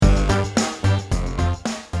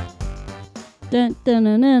Dun, dun,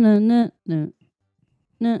 dun, dun, dun, dun, dun.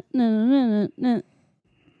 Dun, dun, dun, dun, dun.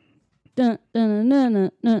 Dun, dun, dun,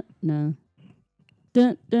 dun, dun, dun.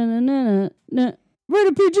 Dun, dun, dun, dun, dun.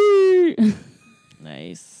 Rated PG!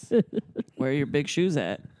 Nice. Where are your big shoes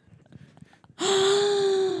at?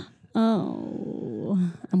 Oh,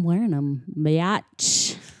 I'm wearing them,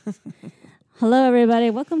 biatch. Hello, everybody.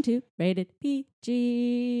 Welcome to Rated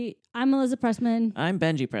PG. I'm Melissa Pressman, I'm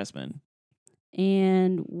Benji Pressman.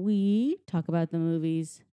 and we talk about the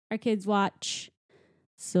movies our kids watch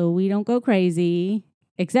so we don't go crazy,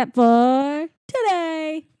 except for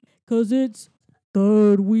today, because it's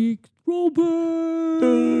third week throwback.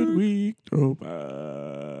 Third week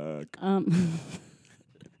throwback.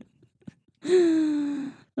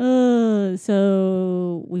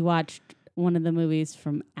 So we watched one of the movies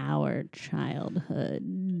from our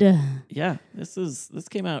childhood. Yeah, this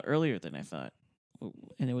came out earlier than I thought.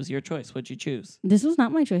 And it was your choice. What'd you choose? This was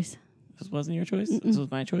not my choice. This wasn't your choice? Mm-mm. This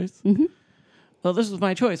was my choice? Mm-hmm. Well, this was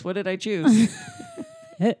my choice. What did I choose?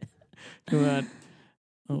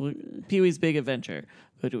 Pee-wee's Big Adventure.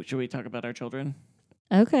 Should we talk about our children?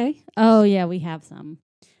 Okay. Oh, yeah, we have some.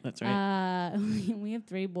 That's right. We have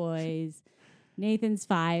 3 boys. Nathan's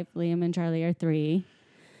 5. Liam and Charlie are 3.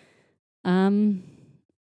 Yeah.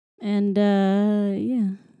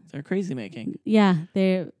 They're crazy making. Yeah,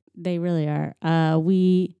 they really are. I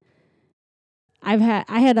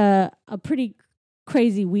had a pretty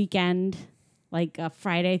crazy weekend, like a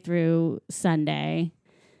Friday through Sunday,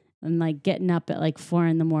 and like getting up at like 4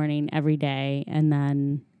 a.m. every day, and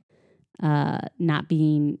then not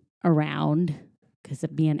being around because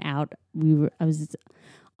of being out. I was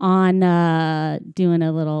on doing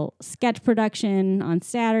a little sketch production on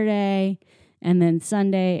Saturday, and then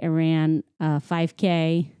Sunday I ran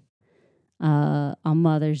 5K on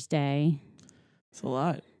Mother's Day. It's a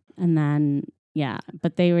lot. And then, yeah,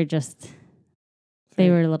 but they were they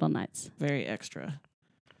were a little nuts. Very extra.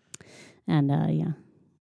 And, yeah.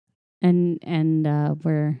 And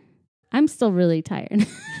I'm still really tired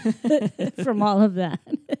from all of that.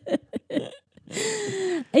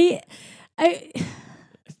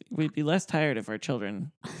 We'd be less tired if our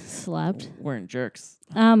children slept. Weren't jerks.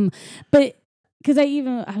 But because I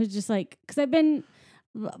was just like, because I've been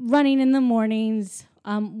running in the mornings,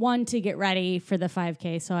 one, to get ready for the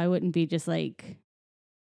 5K so I wouldn't be just like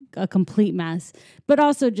a complete mess, but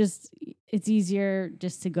also just it's easier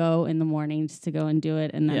just to go in the mornings to go and do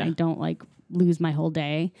it, and then I don't like lose my whole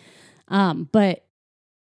day. But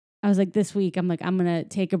I was like, this week I'm gonna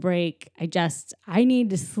take a break. I need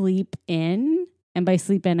to sleep in, and by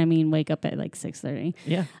sleep in I mean wake up at like 6:30.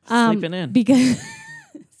 Yeah, sleeping in because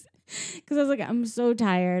I was like, I'm so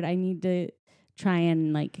tired. I need to try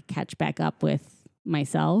and like catch back up with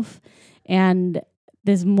myself. And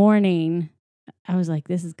this morning I was like,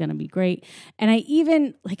 this is going to be great. And I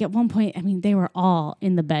even like at one point, I mean, they were all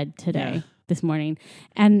in the bed today, this morning.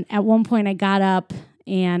 And at one point I got up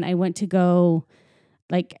and I went to go,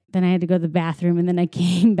 like, then I had to go to the bathroom, and then I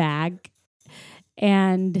came back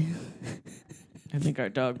and I think our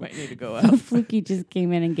dog might need to go out. Fluky just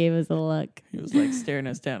came in and gave us a look. He was like staring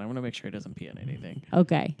us down. I want to make sure he doesn't pee on anything.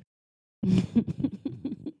 Okay.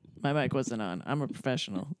 My mic wasn't on. I'm a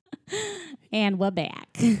professional. And we're back.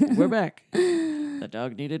 We're back. The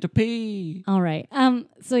dog needed to pee. All right.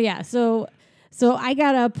 So yeah. So I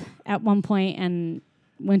got up at one point and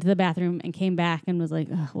went to the bathroom and came back and was like,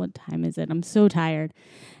 what time is it? I'm so tired.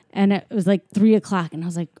 And it was like 3:00, and I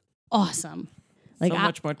was like, awesome. Like so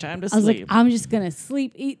much more time to sleep. I was like, I'm just going to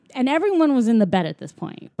sleep. And everyone was in the bed at this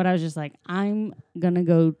point. But I was just like, I'm going to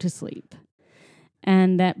go to sleep.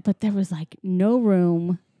 But there was like no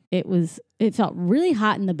room. It felt really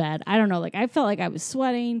hot in the bed. I don't know. Like I felt like I was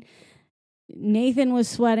sweating. Nathan was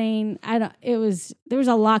sweating. There was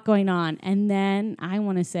a lot going on. And then I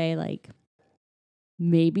want to say like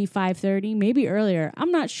maybe 5:30, maybe earlier.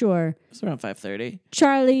 I'm not sure. It's around 5:30.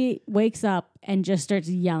 Charlie wakes up and just starts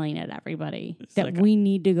yelling at everybody that we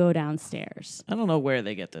need to go downstairs. I don't know where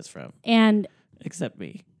they get this from. And except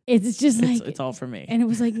me. It's just like it's all for me. And it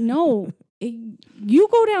was like, no, you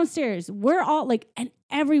go downstairs. We're all like, and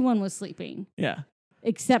everyone was sleeping. Yeah.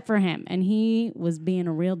 Except for him. And he was being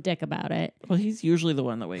a real dick about it. Well, he's usually the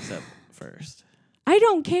one that wakes up first. I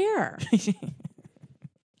don't care.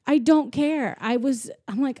 I don't care. I'm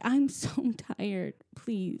like, I'm so tired.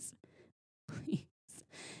 Please.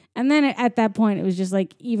 And then at that point, it was just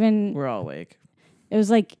like, even we're all awake. It was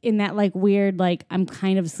like in that like weird, like I'm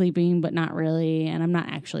kind of sleeping, but not really. And I'm not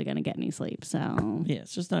actually going to get any sleep. So yeah,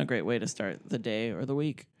 it's just not a great way to start the day or the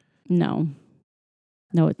week. No,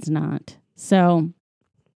 it's not. So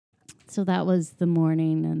that was the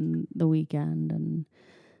morning and the weekend. And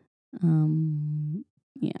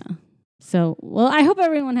Yeah. So, well, I hope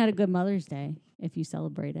everyone had a good Mother's Day if you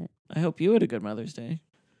celebrate it. I hope you had a good Mother's Day.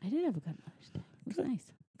 I did have a good Mother's Day. It was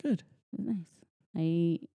nice. Good. It was nice.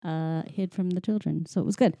 I hid from the children, so it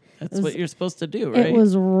was good. That's what you're supposed to do, right? It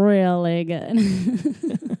was really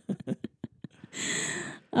good.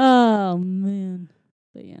 Oh, man.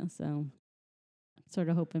 But yeah, so sort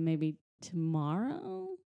of hoping maybe tomorrow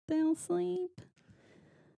they'll sleep.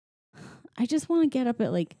 I just want to get up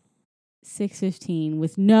at like 6:15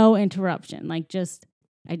 with no interruption. Like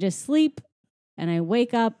I just sleep and I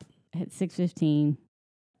wake up at 6:15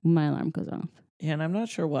 when my alarm goes off. Yeah, and I'm not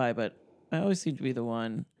sure why, but I always seem to be the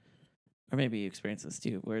one, or maybe you experience this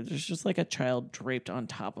too, where there's just like a child draped on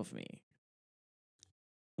top of me.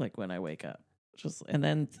 Like when I wake up. And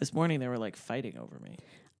then this morning they were like fighting over me.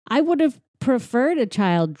 I would have preferred a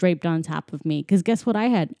child draped on top of me because guess what I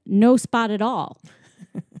had? No spot at all.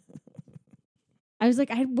 I was like,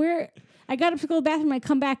 I got up to go to the bathroom. I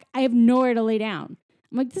come back. I have nowhere to lay down.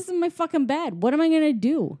 I'm like, this is my fucking bed. What am I going to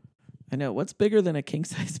do? I know. What's bigger than a king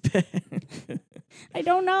size bed? I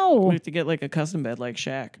don't know. We have to get like a custom bed like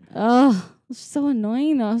Shaq. Oh, it's so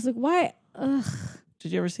annoying though. I was like, why? Ugh.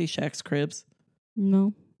 Did you ever see Shaq's cribs?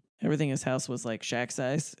 No. Everything in his house was like Shaq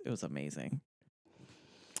size. It was amazing.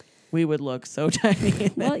 We would look so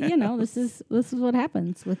tiny. Well, this is what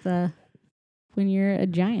happens with when you're a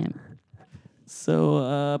giant.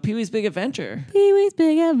 So, Pee-wee's Big Adventure. Pee-wee's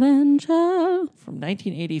Big Adventure. From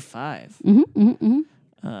 1985.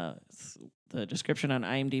 The description on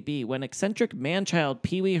IMDb. When eccentric man-child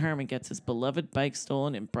Pee-wee Herman gets his beloved bike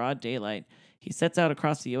stolen in broad daylight, he sets out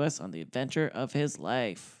across the U.S. on the adventure of his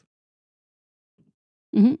life.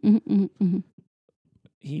 He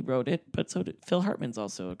wrote it, but so did Phil Hartman's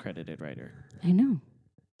also a credited writer. I know.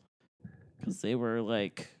 Because they were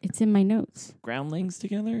like... It's in my notes. Groundlings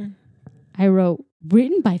together? I wrote,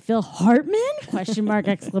 written by Phil Hartman? Question mark,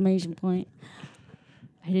 exclamation point.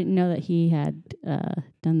 I didn't know that he had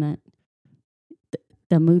done that,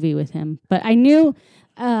 the movie with him. But I knew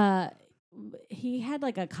he had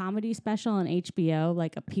like a comedy special on HBO,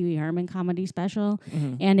 like a Pee Wee Herman comedy special.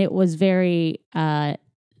 Mm-hmm. And it was very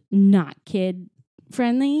not kid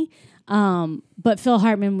friendly. But Phil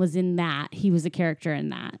Hartman was in that. He was a character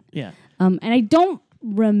in that. Yeah. And I don't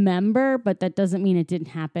remember, but that doesn't mean it didn't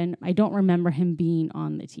happen. I don't remember him being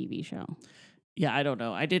on the TV show. Yeah, I don't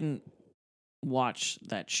know. I didn't watch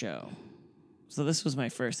that show. So this was my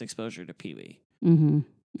first exposure to Pee-wee.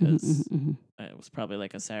 Because it was probably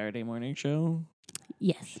like a Saturday morning show.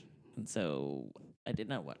 Yes. And so I did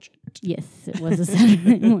not watch it. Yes, it was a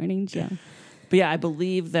Saturday morning show. But yeah, I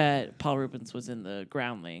believe that Paul Rubens was in the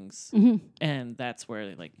Groundlings. And that's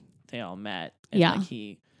where they all met. And yeah.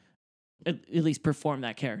 He at least performed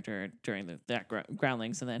that character during that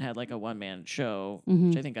Groundlings, and then had like a one-man show,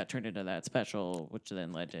 which I think got turned into that special, which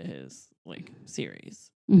then led to his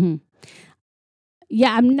series.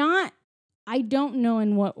 Yeah, I don't know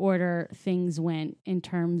in what order things went in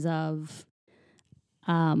terms of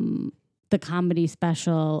the comedy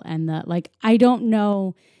special and I don't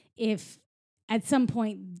know if at some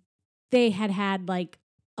point they had like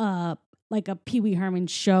a Pee Wee Herman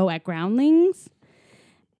show at Groundlings.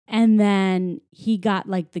 And then he got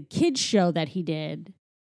like the kids show that he did.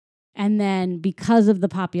 And then because of the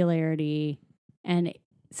popularity and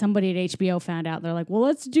somebody at HBO found out, they're like, well,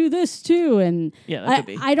 let's do this too. And yeah, that could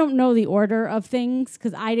be. I don't know the order of things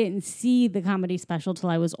because I didn't see the comedy special till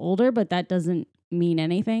I was older, but that doesn't mean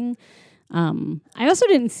anything. I also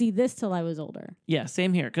didn't see this till I was older. Yeah,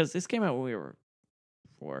 same here. Because this came out when we were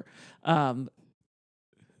 4.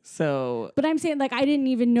 But I'm saying I didn't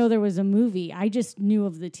even know there was a movie. I just knew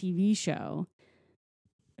of the TV show.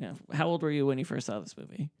 Yeah. How old were you when you first saw this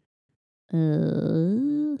movie?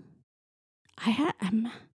 I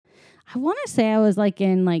want to say I was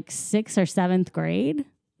in 6th or 7th grade.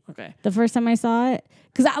 Okay. The first time I saw it.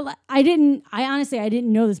 Because I didn't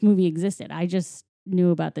know this movie existed. I just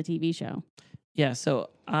knew about the TV show. Yeah. So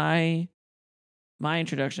my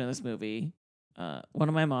introduction to this movie, one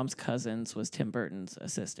of my mom's cousins was Tim Burton's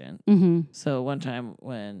assistant. So one time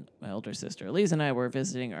when my older sister Elise and I were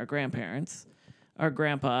visiting our grandparents, our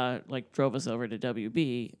grandpa drove us over to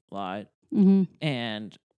WB lot,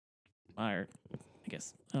 and I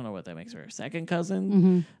don't know what that makes her second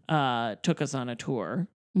cousin, took us on a tour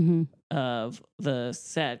of the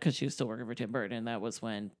set because she was still working for Tim Burton. And that was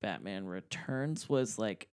when Batman Returns was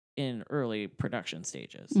in early production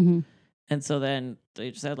stages. And so then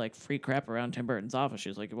they just had free crap around Tim Burton's office. She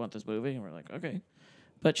was like, you want this movie? And we're like, okay.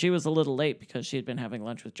 But she was a little late because she had been having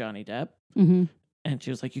lunch with Johnny Depp. And she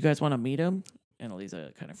was like, you guys want to meet him? And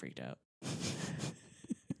Eliza kind of freaked out.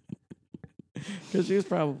 Because she was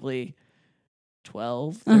probably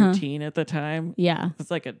 12, 13 at the time. Yeah.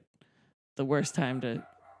 It's like the worst time to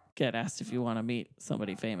get asked if you want to meet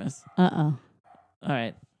somebody famous. Uh-oh. All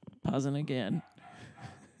right. Pausing again.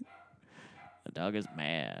 The dog is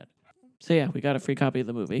mad. So yeah, we got a free copy of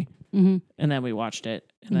the movie. Mm-hmm. And then we watched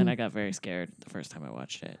it. And then I got very scared the first time I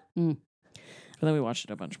watched it. Mm. But then we watched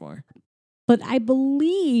it a bunch more. But I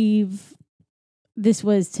believe this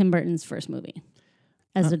was Tim Burton's first movie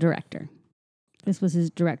as a director. This was his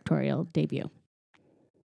directorial debut.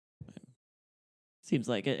 Seems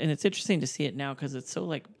like it. And it's interesting to see it now because it's so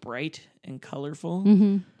like bright and colorful.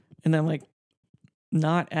 Mm-hmm. And then like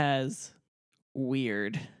not as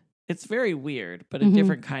weird. It's very weird, but a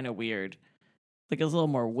different kind of weird. Like it's a little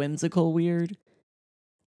more whimsical weird.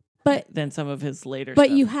 But than some of his later but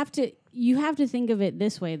stuff. you have to think of it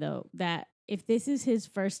this way though, that if this is his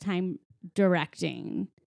first time directing,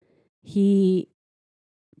 he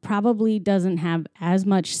probably doesn't have as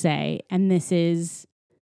much say, and this is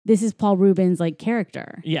Paul Rubens' like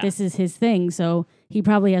character. Yeah. This is his thing, so he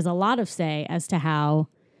probably has a lot of say as to how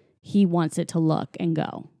he wants it to look and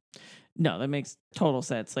go. No, that makes total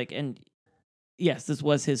sense. Like, and yes, this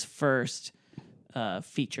was his first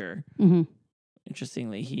feature. Mm-hmm.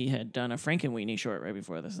 Interestingly, he had done a Frankenweenie short right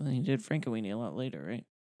before this, and then he did Frankenweenie a lot later, right?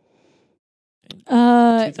 In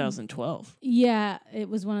 2012. Yeah, it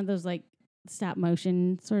was one of those like stop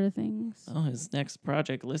motion sort of things. Oh, his next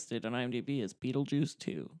project listed on IMDb is Beetlejuice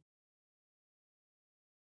 2.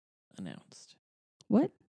 Announced.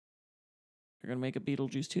 What? They're going to make a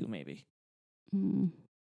Beetlejuice 2, maybe. Mm.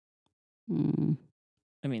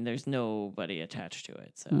 I mean, there's nobody attached to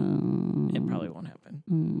it, so it probably won't happen.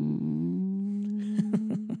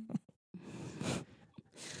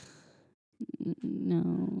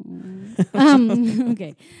 No.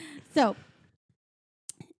 Okay. So,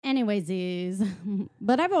 anyways,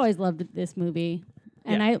 but I've always loved this movie.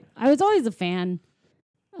 And I was always a fan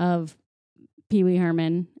of Pee Wee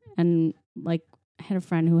Herman. And, like, I had a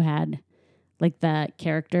friend who had, like, the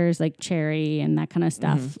characters, like Cherry and that kind of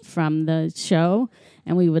stuff from the show.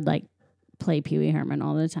 And we would, like, play Pee Wee Herman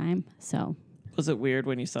all the time. So. Was it weird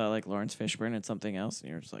when you saw, like, Lawrence Fishburne and something else, and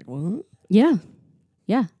you're just like, what? Yeah.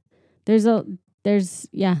 Yeah. There's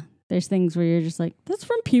things where you're just like, that's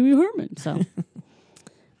from Pee Wee Herman. So,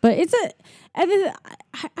 but I don't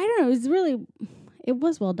know. It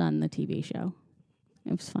was well done, the TV show.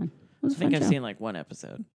 It was fun. It was a fun show. I've seen like one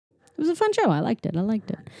episode. It was a fun show. I liked it. All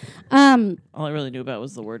I really knew about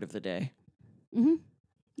was the word of the day. Mm-hmm.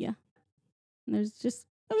 Yeah. And it was just,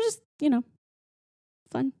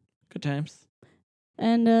 fun. Good times.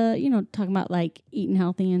 And, talking about like eating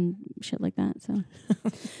healthy and shit like that. So,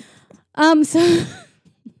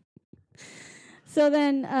 so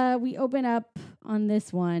then we open up on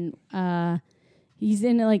this one. He's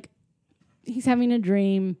having a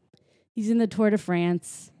dream. He's in the Tour de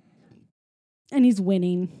France, and he's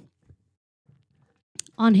winning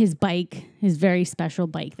on his bike, his very special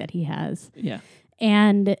bike that he has. Yeah.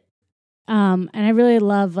 And I really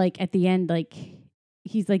love, like, at the end, like,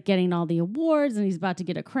 he's like getting all the awards and he's about to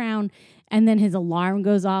get a crown, and then his alarm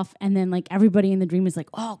goes off, and then like everybody in the dream is like,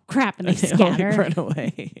 oh crap, and they scatter. Run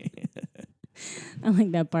away. I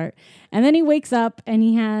like that part. And then he wakes up and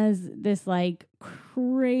he has this like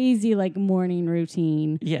crazy like morning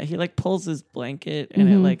routine. Yeah, he like pulls his blanket and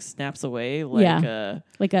it like snaps away like a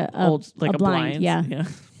blind. Yeah.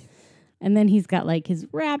 And then he's got like his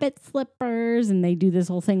rabbit slippers, and they do this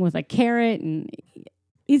whole thing with a carrot, and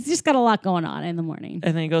he's just got a lot going on in the morning.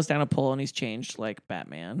 And then he goes down a pole and he's changed like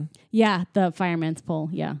Batman. Yeah, the fireman's pole.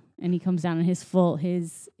 Yeah, and he comes down in his gray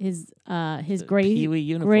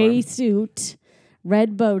suit,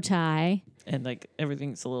 red bow tie, and like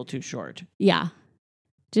everything's a little too short. Yeah,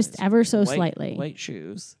 just ever so slightly. White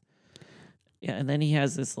shoes. Yeah, and then he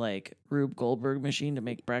has this like Rube Goldberg machine to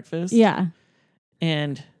make breakfast. Yeah,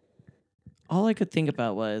 and all I could think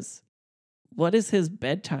about was, what is his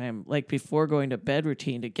bedtime like before going to bed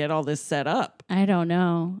routine to get all this set up? I don't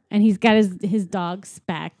know. And he's got his dog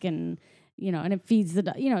Speck, and and it feeds the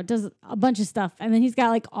dog. It does a bunch of stuff, and then he's got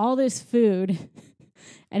like all this food,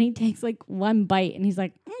 and he takes like one bite, and he's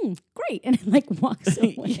like, great, and it like walks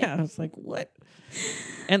away. Yeah, it's like, what?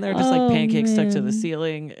 And they're just like pancakes stuck to the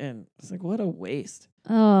ceiling, and it's like, what a waste.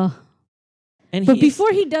 Oh. And but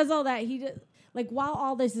before he does all that, like, while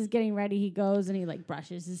all this is getting ready, he goes and he, like,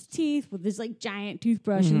 brushes his teeth with this, like, giant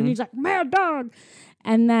toothbrush. And then he's like, mad dog.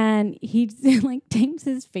 And then he, like, tapes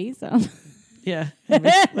his face up. Yeah.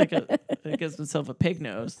 He gives himself a pig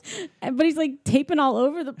nose. But he's, like, taping all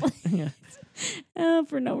over the place. Yeah.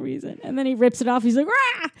 For no reason. And then he rips it off. He's like,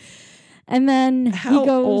 rah! And then How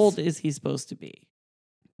old is he supposed to be?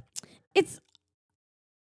 It's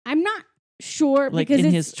I'm not sure Like because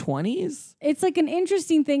in it's his 20s? it's like an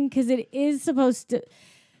interesting thing because it is supposed to.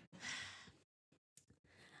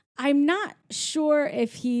 I'm not sure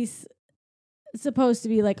if he's supposed to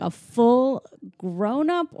be like a full grown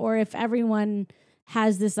up or if everyone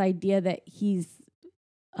has this idea that he's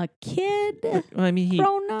a kid. Well, I mean, he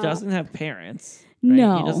grown up. doesn't have parents. Right?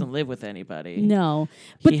 No. He doesn't live with anybody. No.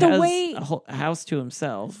 But he the has way a house to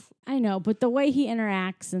himself. I know, but the way he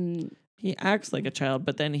interacts and He acts like a child,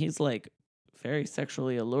 but then he's like very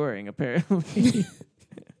sexually alluring, apparently.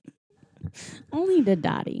 only to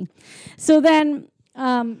Dottie. So then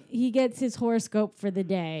he gets his horoscope for the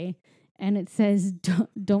day and it says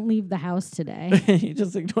don't leave the house today. He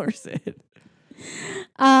just ignores it.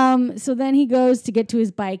 So then he goes to get to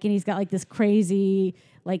his bike and he's got like this crazy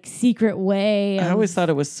like secret way. I always thought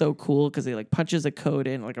it was so cool because he like punches a code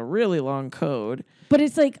in, like a really long code. But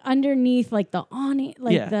it's like underneath like the awning,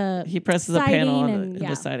 like the he presses a panel on and,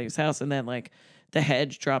 the side of his house, and then like the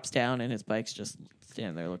hedge drops down, and his bike's just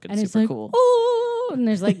standing there looking and super it's like, cool. Oh, and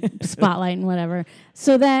there's like spotlight and whatever.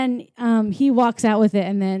 So then he walks out with it,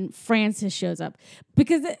 and then Francis shows up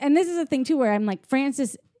because, and this is a thing too, where I'm like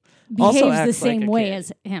Francis Also behaves the acts like same a way kid.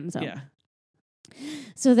 as him. So Yeah.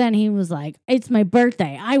 So then he was like, "It's my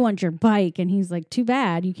birthday. I want your bike." And he's like, "Too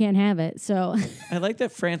bad. You can't have it." So I like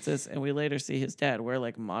that Francis, and we later see his dad wear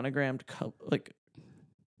like monogrammed coveralls.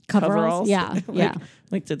 coveralls. Yeah, yeah.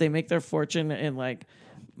 Like, did they make their fortune in like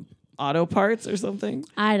auto parts or something?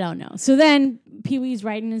 I don't know. So then Pee-wee's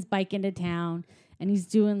riding his bike into town, and he's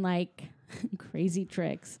doing like crazy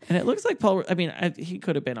tricks. And it looks like Paul. I mean, he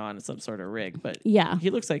could have been on some sort of rig, but Yeah. he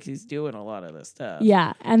looks like he's doing a lot of this stuff.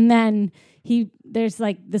 Yeah, and then there's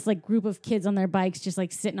like this like group of kids on their bikes just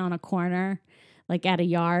like sitting on a corner, like at a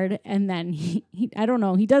yard, and then he I don't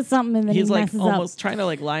know, he does something and then He's he like messes almost up. trying to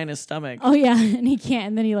like lie in his stomach. Oh yeah, and he can't,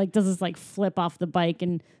 and then he like does this like flip off the bike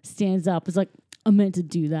and stands up. It's like I meant to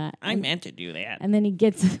do that. I meant to do that. And then he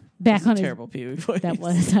gets back on his Terrible Pee-wee voice. That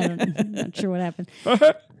was I'm not sure what happened.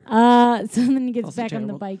 So then he gets Also back on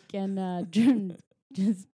the terrible. bike and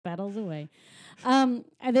just pedals away. And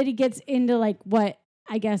then he gets into like what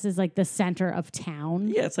I guess is like the center of town.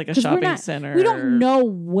 Yeah, it's like a 'Cause we're shopping not- center. We don't know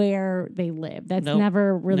where they live. That's Nope.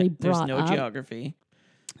 never really There's brought no up. geography.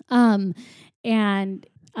 And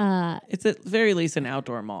It's at very least an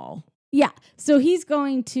outdoor mall. yeah, so he's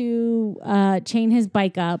going to chain his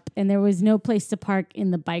bike up, and there was no place to park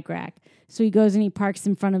in the bike rack. So he goes and he parks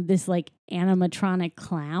in front of this like animatronic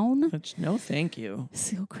clown. Which, no, thank you.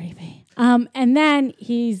 So creepy. And then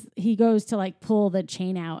he goes to like pull the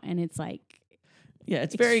chain out, and it's like Yeah,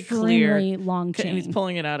 it's very clear. extremely long chain. And he's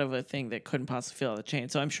pulling it out of a thing that couldn't possibly fit on the chain.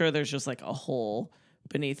 So I'm sure there's just like a hole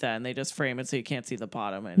beneath that, and they just frame it so you can't see the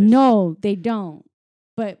bottom. And No, they don't.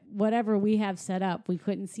 But whatever we have set up, we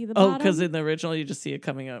couldn't see the bottom. because in the original you just see it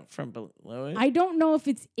coming up from below it. I don't know if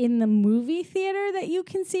it's in the movie theater that you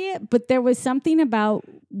can see it, but there was something about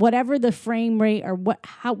whatever the frame rate or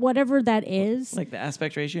whatever that is. Like the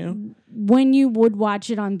aspect ratio. When you would watch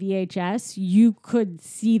it on VHS, you could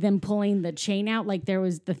see them pulling the chain out like there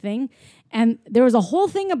was the thing. And there was a whole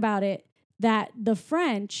thing about it that the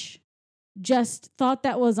French just thought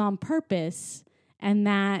that was on purpose and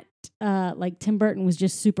that like Tim Burton was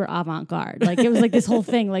just super avant-garde. Like it was like this whole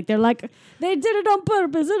thing. Like they're like, they did it on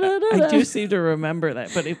purpose. I do seem to remember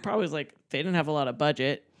that, but it probably was like they didn't have a lot of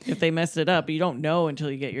budget. If they messed it up, you don't know until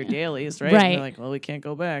you get your dailies, right? Right. And you're like, well, we can't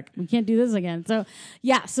go back. We can't do this again. So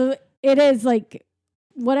yeah, so it is like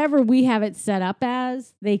whatever we have it set up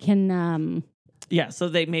as, they can Yeah, so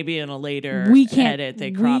they maybe in a later we can't edit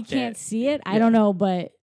they cropped we can't it. see it. I Yeah. don't know,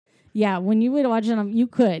 but yeah, when you would watch it, you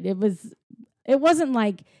could. It wasn't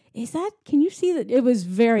like, is that? Can you see that? It was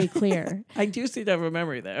very clear. I do seem to have a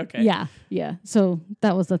memory there. Okay. Yeah. So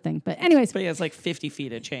that was the thing. But anyways, But yeah, it's like 50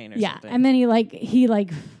 feet of chain or yeah. something. And then he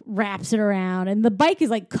wraps it around, and the bike is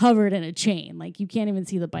like covered in a chain. Like you can't even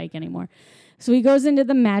see the bike anymore. So he goes into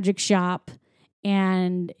the magic shop.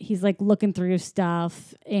 And he's like looking through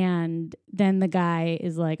stuff, and then the guy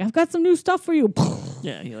is like, "I've got some new stuff for you."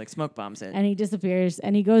 Yeah, he like smoke bombs it. And he disappears,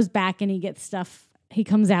 and he goes back and he gets stuff. He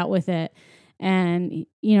comes out with it, and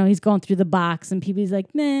he's going through the box, and PB's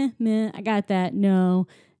like, "Meh, I got that." No,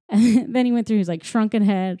 and then he went through. He's like, shrunken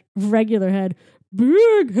head, regular head,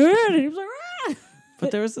 big head, and he was like, "Ah!" But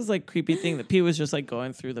there was this like creepy thing that P was just like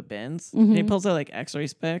going through the bins. Mm-hmm. And he pulls out like X-ray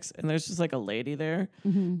specs, and there's just like a lady there,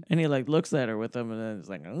 and he like looks at her with them, and then it's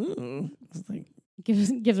like, ooh, it's like,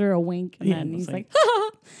 gives her a wink, and Yeah, then it's he's like, like,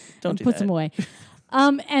 don't and do puts that. him away.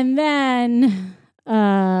 And then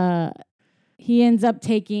he ends up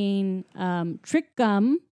taking trick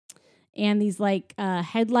gum and these like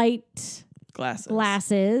headlight Glasses.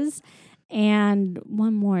 glasses, And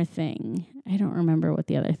one more thing. I don't remember what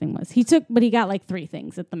the other thing was. He got like 3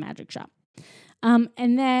 things at the magic shop. And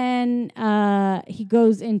then he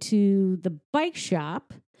goes into the bike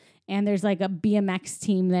shop, and there's like a BMX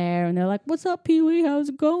team there, and they're like, "What's up, Pee-wee? How's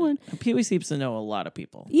it going?" Pee-wee seems to know a lot of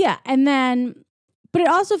people. Yeah, and then, but it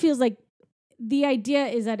also feels like the idea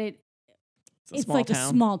is that it's like a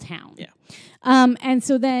small town. Yeah. And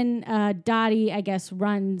so then Dottie, I guess,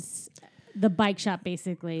 runs the bike shop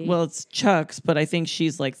basically. Well, it's Chuck's, but I think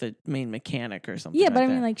she's like the main mechanic or something. Yeah, but like I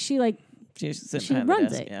mean, that. like she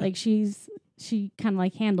runs it. Yeah. Like she kind of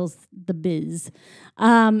like handles the biz.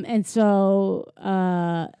 And so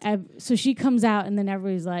so she comes out, and then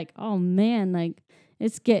everybody's like, "Oh man, like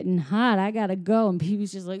it's getting hot. I gotta go." And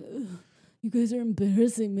Pee-wee's just like, "Ugh, you guys are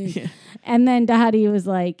embarrassing me." Yeah. And then Dottie was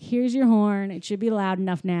like, "Here's your horn. It should be loud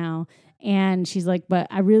enough now." And she's like, "But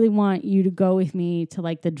I really want you to go with me to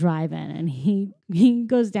like the drive-in." And he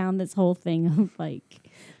goes down this whole thing of like,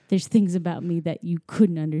 there's things about me that you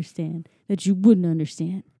couldn't understand, that you wouldn't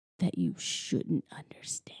understand, that you shouldn't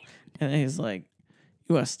understand. And he's like,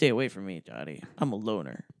 "You want to stay away from me, Dottie. I'm a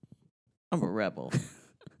loner. I'm a rebel."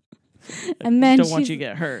 And then don't want you to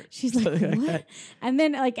get hurt. She's like, "What?" And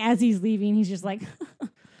then like as he's leaving, he's just like,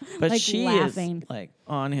 but like she laughing. Is like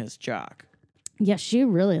on his jock. Yeah, she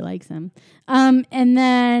really likes him. And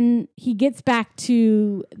then he gets back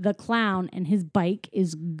to the clown, and his bike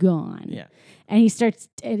is gone. Yeah. And he starts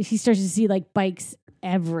to see like bikes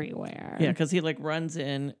everywhere. Yeah, because he like runs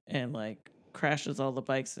in and like crashes all the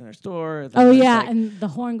bikes in her store. Oh yeah, like, and the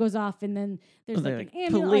horn goes off, and then there's like an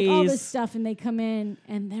ambulance, police. like all this stuff, and they come in,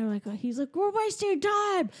 and they're like, he's like, "We're wasting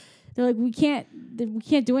time." They're like, we can't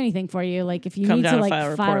do anything for you. Like if you need to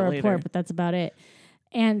like file a report, but that's about it.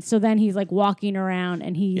 And so then he's like walking around,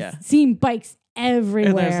 and he's seeing bikes everywhere.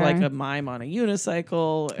 And there's like a mime on a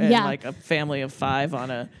unicycle, and like a family of 5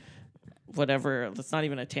 on a whatever. It's not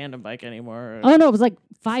even a tandem bike anymore. Oh no, it was like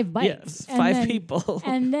 5 bikes. Yes, 5 people.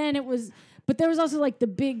 And then it was, but there was also like the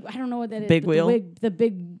big, I don't know what that is. Big wheel? The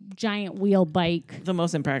big giant wheel bike. The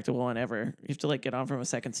most impractical one ever. You have to like get on from a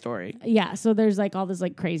second story. Yeah, so there's like all this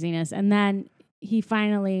like craziness. And then he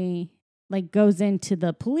finally like goes into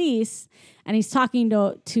the police, and he's talking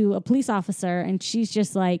to a police officer, and she's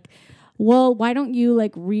just like, "Well, why don't you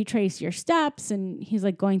like retrace your steps?" And he's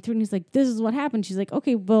like going through, and he's like, "This is what happened." She's like,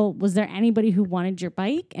 "Okay, well, was there anybody who wanted your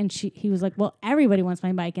bike?" And he was like, "Well, everybody wants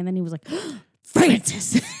my bike." And then he was like,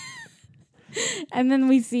 "Francis." And then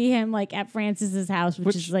we see him like at Francis's house,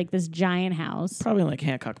 which is like this giant house. Probably like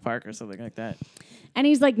Hancock Park or something like that. And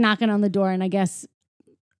he's like knocking on the door, and I guess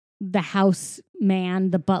the house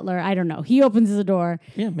man, the butler, I don't know. He opens the door.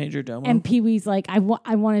 Yeah, Major Domo. And Pee-wee's like, I want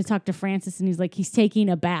to talk to Francis. And he's like, he's taking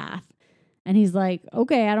a bath. And he's like,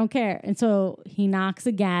 okay, I don't care. And so he knocks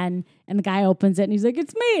again, and the guy opens it, and he's like,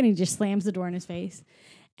 it's me. And he just slams the door in his face.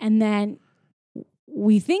 And then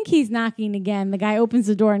we think he's knocking again. The guy opens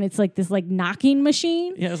the door, and it's like this like knocking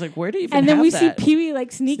machine. Yeah, I was like, where do you even And then have we that? see Pee-wee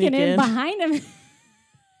like sneaking in behind him.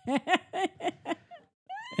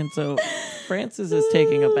 And so Francis is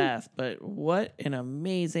taking a bath, but what an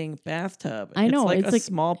amazing bathtub. I know. It's like a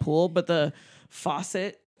small pool, but the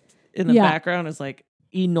faucet in the background is like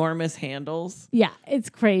enormous handles. Yeah, it's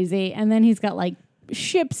crazy. And then he's got like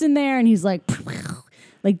ships in there, and he's like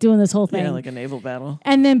doing this whole thing. Yeah, like a naval battle.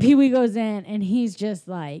 And then Pee-wee goes in, and he's just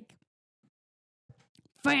like,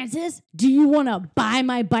 "Francis, do you want to buy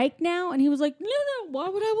my bike now?" And he was like, no, why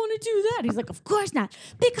would I want to do that? He's like, "Of course not,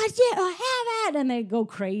 because you have it." And they go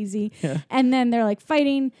crazy. Yeah. And then they're like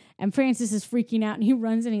fighting, and Francis is freaking out, and he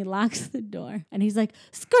runs and he locks the door. And he's like,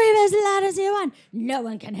 "Scream as loud as you want. No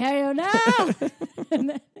one can hear you now." And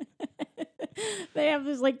then they have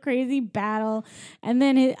this like crazy battle. And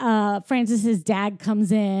then Francis's dad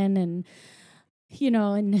comes in, and,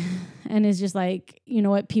 and is just like, "You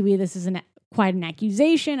know what, Pee-wee, this is quite an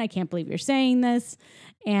accusation. I can't believe you're saying this.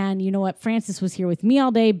 And you know what? Francis was here with me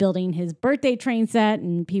all day building his birthday train set."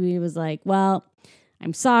 And Pee-wee was like, "Well,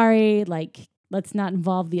 I'm sorry. Like, let's not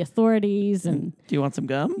involve the authorities. And do you want some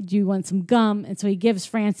gum? Do you want some gum?" And so he gives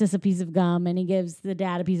Francis a piece of gum, and he gives the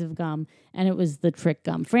dad a piece of gum, and it was the trick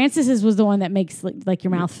gum. Francis's was the one that makes like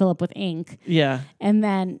your mouth fill up with ink. Yeah. And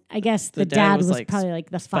then I guess the dad was like probably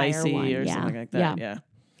like the fire one or something like that. Yeah.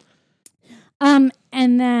 And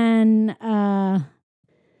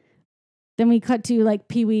then we cut to like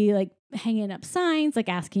Pee-wee like hanging up signs, like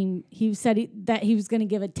asking. He said that he was going to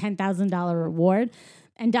give a $10,000 reward,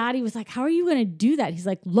 and Dottie was like, "How are you going to do that?" He's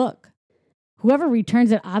like, "Look, whoever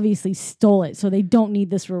returns it obviously stole it, so they don't need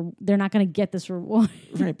this. They're not going to get this reward."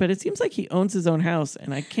 Right, but it seems like he owns his own house,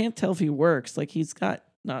 and I can't tell if he works. Like he's got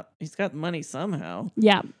he's got money somehow.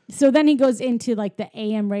 Yeah. So then he goes into like the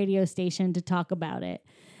AM radio station to talk about it.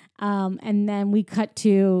 And then we cut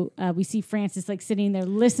to, we see Francis like sitting there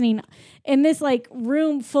listening in this like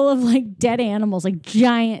room full of like dead animals, like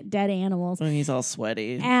giant dead animals. And he's all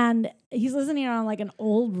sweaty. And he's listening on like an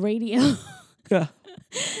old radio. Yeah.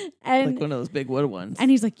 And like one of those big wood ones.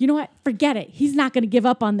 And he's like, you know what? Forget it. He's not going to give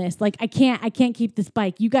up on this. Like, I can't keep this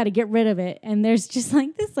bike. You got to get rid of it. And there's just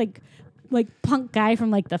like this like punk guy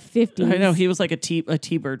from like the 50s. I know, he was like a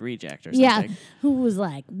T-Bird reject or something. Yeah, who was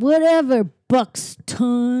like, whatever,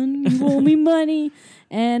 Buxton, you owe me money,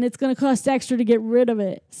 and it's going to cost extra to get rid of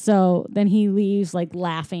it. So then he leaves like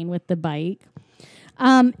laughing with the bike.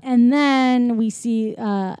 And then we see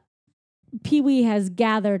Pee-wee has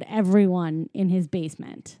gathered everyone in his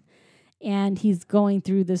basement, and he's going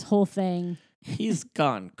through this whole thing. He's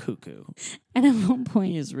gone cuckoo. And at one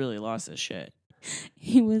point, he has really lost his shit.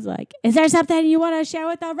 He was like, is there something you want to share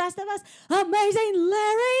with the rest of us? Amazing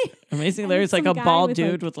Larry! Amazing Larry's like a bald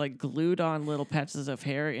dude with like glued on little patches of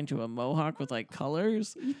hair into a mohawk with like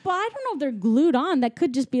colors. But I don't know if they're glued on. That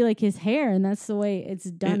could just be like his hair, and that's the way it's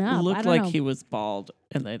done up. It looked like he was bald,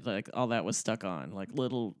 and they like all that was stuck on, like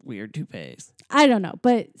little weird toupees. I don't know.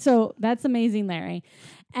 But so that's Amazing Larry.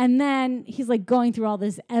 And then he's like going through all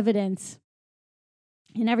this evidence,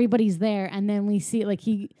 and everybody's there, and then we see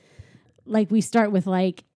we start with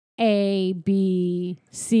like A, B,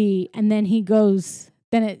 C, and then he goes,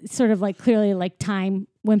 then it sort of like clearly like time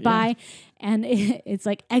went by, and it's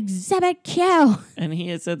like Exhibit Q. And he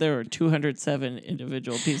had said there were 207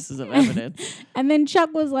 individual pieces of evidence. And then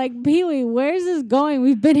Chuck was like, Pee-wee, where's this going?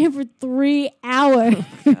 We've been here for 3 hours.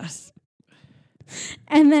 Oh,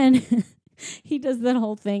 and then he does that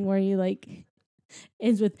whole thing where he like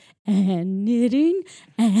ends with and knitting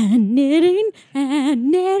and knitting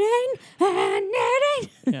and knitting and knitting.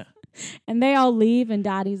 Yeah. And they all leave, and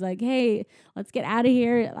Dottie's like, hey, let's get out of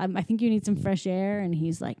here. I think you need some fresh air. And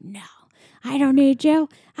he's like, no, I don't need you.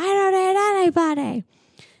 I don't need anybody.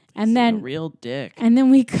 And then a real dick. And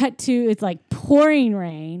then we cut to, it's like pouring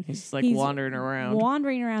rain. He's just like wandering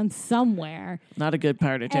around somewhere. Not a good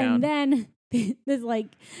part of town. And then there's like,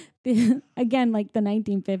 again, like the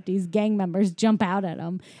 1950s, gang members jump out at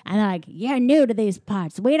him, and they're like, you're new to these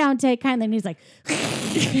parts. We don't take kindly. And he's like,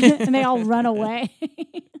 and they all run away.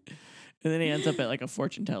 And then he ends up at like a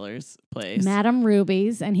fortune teller's place. Madame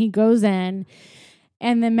Ruby's, and he goes in,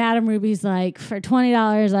 and then Madame Ruby's like, for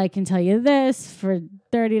 $20, I can tell you this. For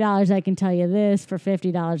 $30, I can tell you this. For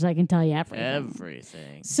 $50, I can tell you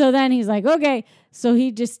everything. So then he's like, okay. So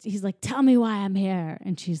he's like, tell me why I'm here.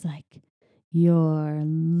 And she's like, you're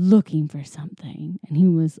looking for something. And he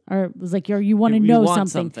was like, you want to know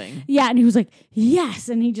something. Yeah. And he was like, yes.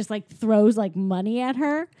 And he just like throws like money at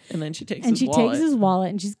her. And then she takes takes his wallet,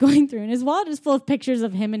 and she's going through, and his wallet is full of pictures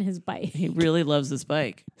of him and his bike. He really loves this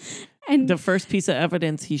bike. And the first piece of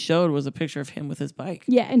evidence he showed was a picture of him with his bike.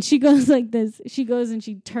 Yeah. And she goes like this. She goes and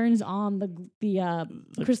she turns on the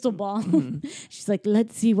crystal ball. Mm-hmm. She's like,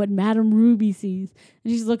 let's see what Madame Ruby sees.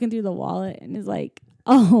 And she's looking through the wallet and is like,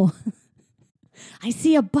 oh, I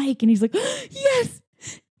see a bike. And he's like, yes,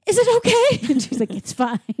 is it okay? And she's like, it's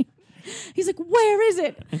fine. He's like, where is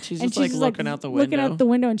it? And she's just like looking out the window. Looking out the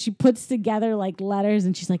window, and she puts together like letters,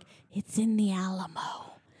 and she's like, it's in the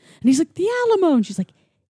Alamo. And he's like, the Alamo. And she's like,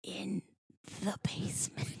 in the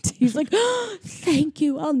basement. He's like, oh, thank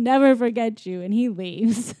you. I'll never forget you. And he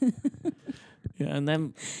leaves. Yeah, and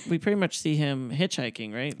then we pretty much see him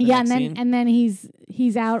hitchhiking, right? And then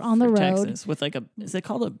he's out on the road, Texas, with like is it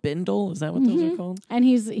called a bindle? Is that what those are called? And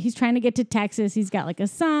he's trying to get to Texas. He's got like a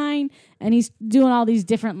sign, and he's doing all these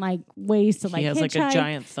different like ways to like hitchhike. He has like a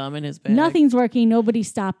giant thumb in his bag. Nothing's working. Nobody's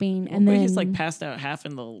stopping. And then he's like passed out half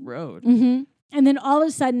in the road. Mm-hmm. And then all of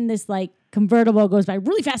a sudden, this like convertible goes by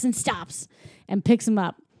really fast and stops and picks him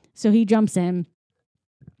up. So he jumps in,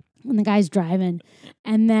 and the guy's driving,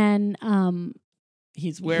 and then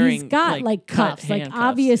he's got like cuffs, like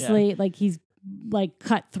obviously like he's like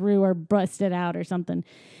cut through or busted out or something.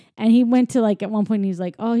 And he went to like at one point he's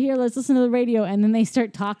like, oh, here, let's listen to the radio. And then they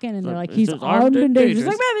start talking, and they're like, he's armed and dangerous.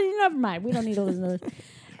 Like, never mind, we don't need to listen to this.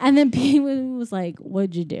 And then Pee was like,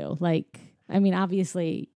 what'd you do? Like, I mean,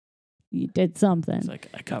 obviously you did something. It's like,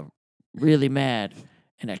 I got really mad,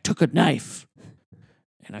 and I took a knife,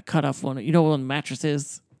 and I cut off one of the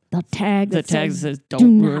mattresses. The tag that says, do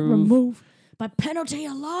not remove. By penalty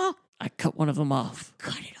of law, I cut one of them off.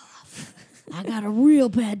 Cut it off. I got a real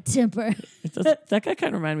bad temper. That guy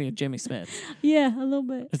kind of reminded me of Jimmy Smith. Yeah, a little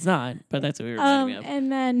bit. It's not, but that's what he reminded me of.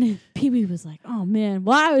 And then Pee-wee was like, oh, man.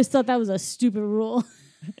 Well, I always thought that was a stupid rule.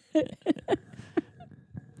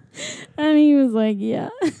 And he was like, yeah.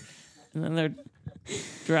 And then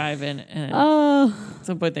driving, and at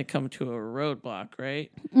some point they come to a roadblock,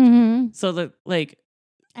 right? Mm-hmm. So they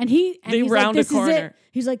he's round like, a corner.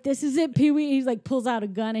 He's like, this is it, Pee-wee. He's like, pulls out a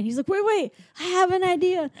gun, and he's like, wait, I have an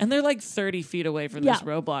idea. And they're like 30 feet away from this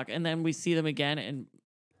roadblock, and then we see them again,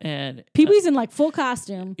 and Pee-wee's in like full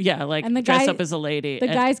costume. Yeah, like and the dressed guy, up as a lady. The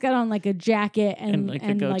guy's got on like a jacket and like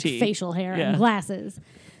like facial hair and glasses.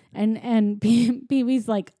 And Pee-wee's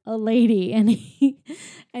like a lady, and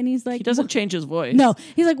he's like, he doesn't change his voice. No,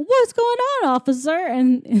 he's like, what's going on, officer?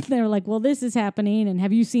 And they're like, well, this is happening, and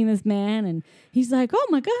have you seen this man? And he's like, oh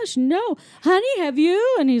my gosh, no, honey, have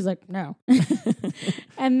you? And he's like, no.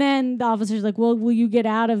 And then the officer's like, well, will you get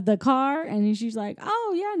out of the car? And she's like,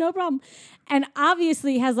 oh yeah, no problem. And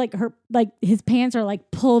obviously has like his pants are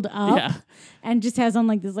like pulled up and just has on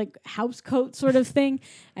like this like house coat sort of thing.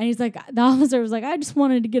 And he's like, the officer was like, I just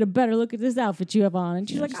wanted to get a better look at this outfit you have on. And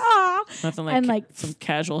she's like, ah, nothing like, and like some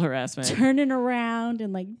casual harassment, turning around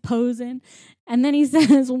and like posing. And then he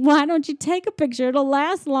says, why don't you take a picture? It'll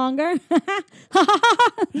last longer.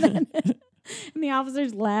 And the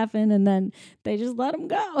officer's laughing, and then they just let him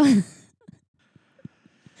go.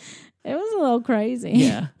 It was a little crazy.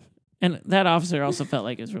 Yeah. And that officer also felt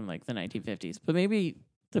like it was from like the 1950s, but maybe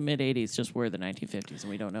the mid 80s just were the 1950s and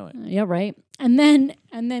we don't know it. Yeah, right. And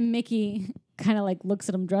then Mickey kind of like looks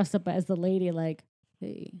at him dressed up as the lady, like,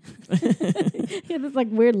 hey. He had this like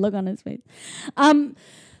weird look on his face.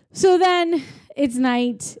 So then it's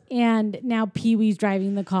night, and now Pee-wee's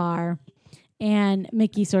driving the car, and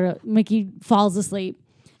Mickey falls asleep,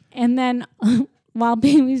 and then. While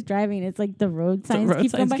Pee-wee's driving, it's like the road signs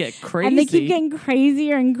keep going by, get crazy. And they keep getting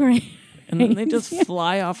crazier and crazier. And then they just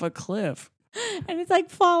fly off a cliff. And it's like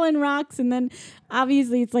falling rocks, and then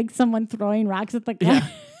obviously it's like someone throwing rocks at the car.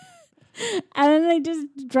 Yeah. And then they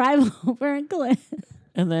just drive over a cliff.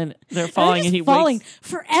 And then they're falling, and he falling wakes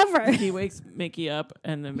forever. He wakes Mickey up,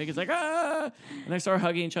 and then Mickey's like, ah! And they start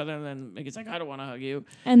hugging each other, and then Mickey's like, I don't want to hug you.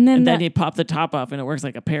 And then he popped the top off, and it works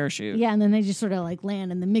like a parachute. Yeah, and then they just sort of like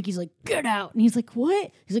land, and then Mickey's like, get out. And he's like,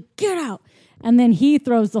 what? He's like, get out. And then he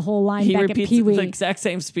throws the whole line back at Pee-wee. He repeats the exact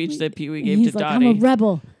same speech that Pee-wee gave to like, Dottie. I'm a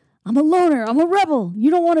rebel. I'm a loner. I'm a rebel.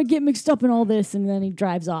 You don't want to get mixed up in all this. And then he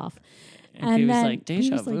drives off. And Pee-wee's like,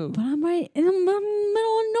 deja vu. Like, but I'm right in the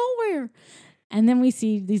middle of nowhere. And then we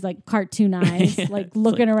see these like cartoon eyes, like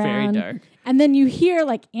looking around. Very dark. And then you hear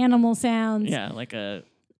like animal sounds. Yeah, like a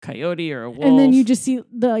coyote or a wolf. And then you just see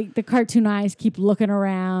the cartoon eyes keep looking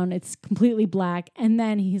around. It's completely black. And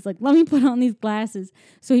then he's like, let me put on these glasses.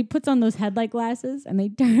 So he puts on those headlight glasses, and they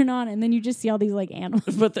turn on, and then you just see all these like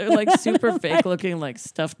animals. But they're like super fake looking, like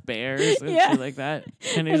stuffed bears and shit like that.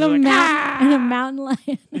 And he's and like, and a mountain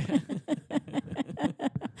lion.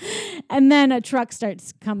 And then a truck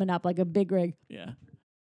starts coming up, like a big rig. Yeah.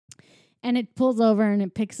 And it pulls over, and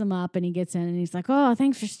it picks him up, and he gets in, and he's like, oh,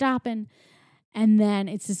 thanks for stopping. And then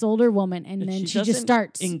it's this older woman, and then she just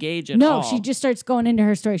starts engage at all. No, she just starts going into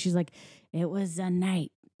her story. She's like, it was a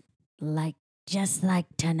night just like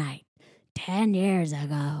tonight. 10 years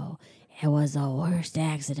ago, it was the worst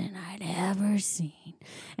accident I'd ever seen.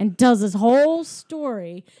 And tells this whole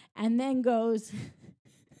story, and then goes...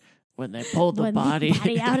 When they pulled the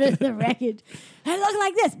body out of the wreckage, it looked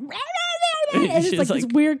like this. And it's like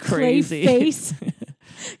this weird crazy face.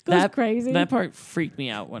 Goes crazy. That part freaked me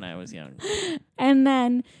out when I was young.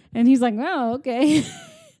 And he's like, oh, okay.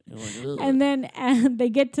 Like, and then they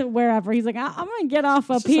get to wherever. He's like, I'm going to get off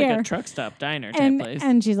up just here. Like a truck stop diner type place.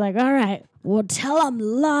 And she's like, all right, well, tell him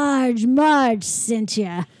Large Marge sent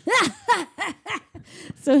you.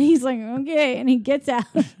 So he's like, okay. And he gets out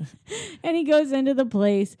and he goes into the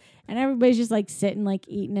place, and everybody's just like sitting, like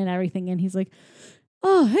eating and everything. And he's like,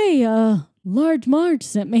 oh, hey, Large Marge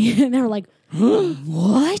sent me. And they're like,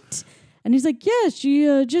 what? And he's like, yeah,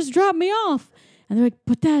 she just dropped me off. And they're like,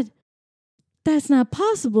 but that's not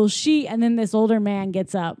possible. And then this older man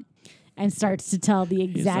gets up and starts to tell the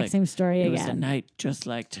exact same story again. It was a night just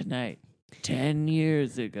like tonight, 10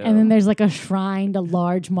 years ago. And then there's like a shrine to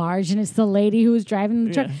Large Marge, and it's the lady who was driving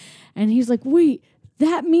the truck. And he's like, wait,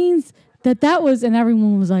 that means that was, and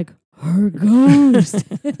everyone was like, her ghost.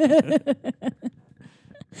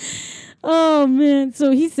 Oh, man.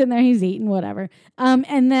 So he's sitting there, he's eating, whatever.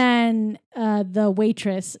 And then the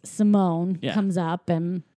waitress, Simone, comes up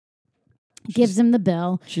and gives him the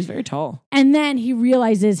bill. She's very tall. And then he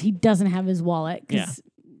realizes he doesn't have his wallet because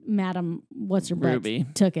Madam Ruby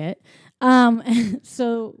took it.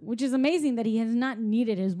 So, which is amazing that he has not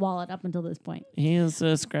needed his wallet up until this point. He is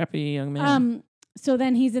a scrappy young man. So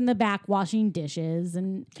then he's in the back washing dishes,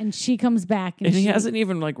 and she comes back, and he hasn't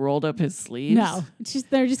even like rolled up his sleeves. No, it's just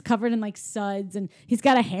they're just covered in like suds, and he's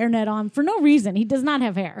got a hairnet on for no reason. He does not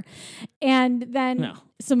have hair. And then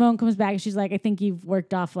Simone comes back, and she's like, "I think you've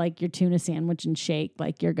worked off like your tuna sandwich and shake.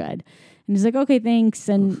 Like you're good." And he's like, "Okay, thanks."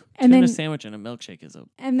 And tuna sandwich and a milkshake is a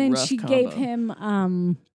and then rough she combo. gave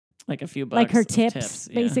him like a few bucks, like her tips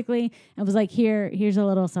yeah. basically, and was like, here's a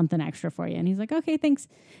little something extra for you. And he's like, okay, thanks.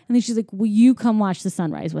 And then she's like, will you come watch the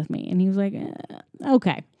sunrise with me? And he was like,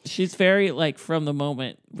 okay. She's very like, from the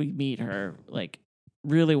moment we meet her, like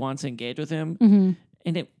really wants to engage with him. Mm-hmm.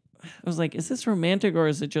 And I was like, is this romantic, or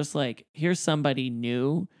is it just like, here's somebody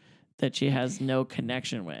new that she has no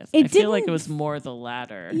connection with? I feel like it was more the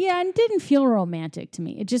latter. Yeah, and didn't feel romantic to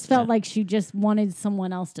me. It just felt like she just wanted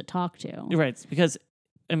someone else to talk to. Right, because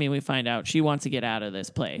I mean, we find out she wants to get out of this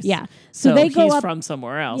place. Yeah. So they go he's up, from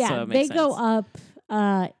somewhere else. Yeah, so it makes they sense. go up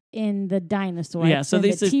in the dinosaur. Yeah, so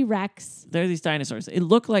the T-Rex. There are these dinosaurs. It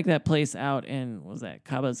looked like that place out in, what was that,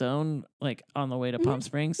 Cabazon, like on the way to Palm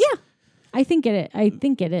Springs? Yeah. I think it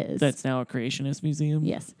is. That's now a creationist museum.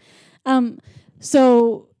 Yes.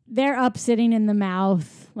 So they're up sitting in the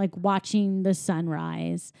mouth, like watching the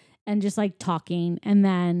sunrise and just like talking, and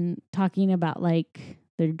then talking about like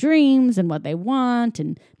their dreams and what they want,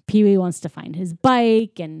 and Pee-wee wants to find his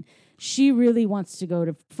bike, and she really wants to go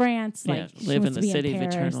to France, like live in the city of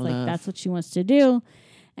Paris, eternal like love. that's what she wants to do.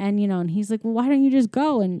 And and he's like, well, why don't you just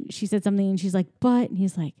go? And she said something, and she's like, but, and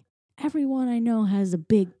he's like, everyone I know has a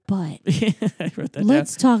big butt. I wrote that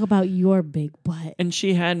Let's talk about your big butt. And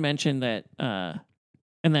she had mentioned that,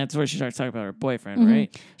 and that's where she starts talking about her boyfriend,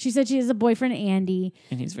 right? She said she has a boyfriend, Andy,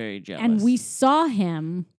 and he's very jealous. and we saw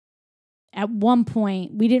him at one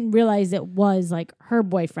point. We didn't realize it was like her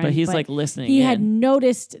boyfriend, but he's like listening. He had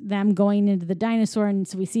noticed them going into the dinosaur, and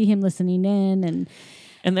so we see him listening in,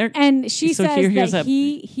 and she says that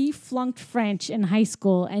he flunked French in high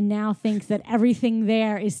school and now thinks that everything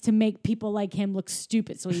there is to make people like him look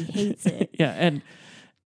stupid, so he hates it. Yeah,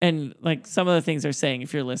 and like some of the things they're saying,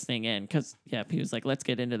 if you're listening in, because he was like, let's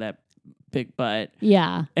get into that big butt.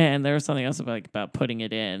 Yeah, and there was something else about putting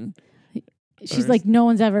it in. She's like, no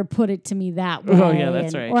one's ever put it to me that way. Oh, yeah,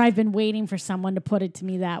 that's right. Or I've been waiting for someone to put it to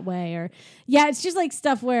me that way. Or, it's just like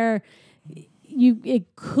stuff where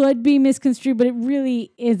it could be misconstrued, but it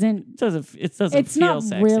really isn't. It doesn't it's feel not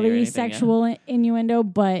sexy really or anything, sexual innuendo,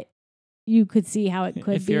 but you could see how it could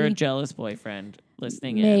be. If you're a jealous boyfriend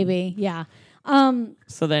listening in. Maybe, yeah.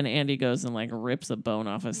 So then Andy goes and like rips a bone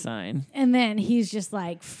off a sign. And then he's just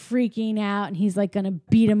like freaking out, and he's like going to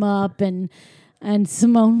beat him up, and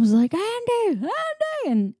Simone was like, Andy,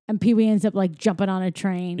 and Pee-wee ends up like jumping on a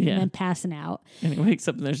train and then passing out. And he wakes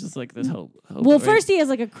up and there's just like this hope. Well, first he has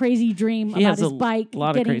like a crazy dream about his bike. A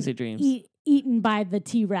lot of crazy dreams. Eaten by the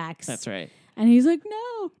T-Rex. That's right. And he's like,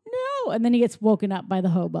 no. And then he gets woken up by the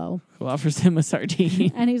hobo, who offers him a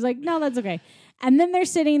sardine. And he's like, no, that's okay. And then they're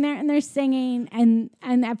sitting there and they're singing. And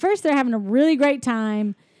at first they're having a really great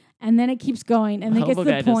time. And then it keeps going, and it gets to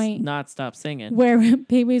the point does not stop singing, where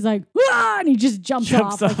Pee-wee's like, ah! And he just jumps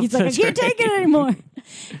off. Like he's like, I can't take it anymore.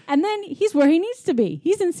 And then he's where he needs to be.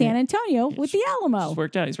 He's in San Antonio with the Alamo. It's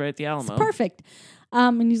worked out. He's right at the Alamo. It's perfect.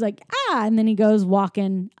 And he's like, and then he goes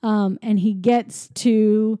walking, and he gets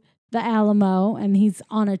to the Alamo, and he's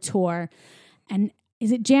on a tour. And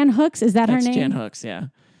is it Jan Hooks? Is that's her name? Jan Hooks, yeah.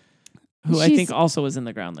 Who I think also was in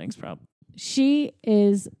the Groundlings, probably. She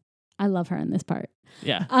is. I love her in this part.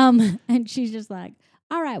 Yeah. And she's just like,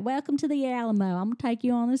 all right, welcome to the Alamo. I'm going to take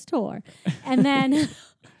you on this tour. And then,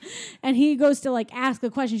 and he goes to like ask a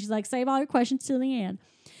question. She's like, save all your questions till the end.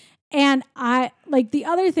 And I like the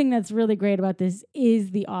other thing that's really great about this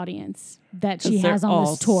is the audience that she has on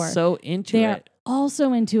this tour. So into They're it.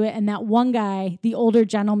 Also into it. And that one guy, the older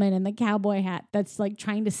gentleman in the cowboy hat, that's like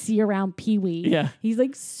trying to see around Pee-wee. Yeah. He's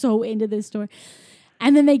like so into this tour.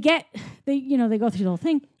 And then they go through the whole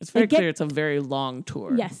thing. It's very clear it's a very long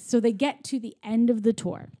tour. Yes. So they get to the end of the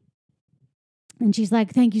tour. And she's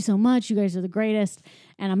like, thank you so much. You guys are the greatest.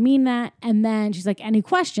 And I mean that. And then she's like, any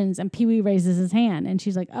questions? And Pee-wee raises his hand. And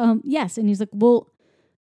she's like, yes. And he's like, well,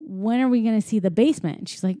 when are we going to see the basement? And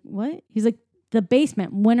she's like, what? He's like, the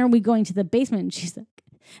basement. When are we going to the basement? And she's like,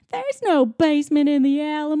 there's no basement in the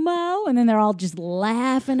Alamo. And then they're all just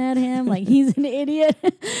laughing at him like he's an idiot.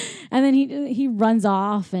 And then he runs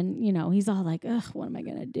off, and he's all like, ugh, what am I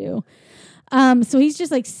gonna do? So he's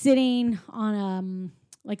just like sitting on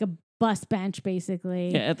like a bus bench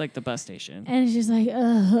basically. Yeah, at like the bus station. And it's just like,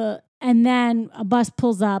 ugh. And then a bus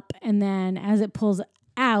pulls up, and then as it pulls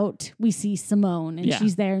out, we see Simone, and Yeah.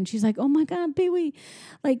 she's there, and she's like, "Oh my God, Pee-wee,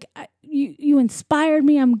 like you inspired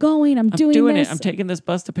me. I'm doing this. I'm taking this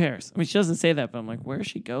bus to Paris." I mean, she doesn't say that, but I'm like, where is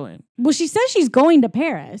she going? Well, she says she's going to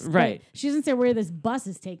Paris. but Right. She doesn't say where this bus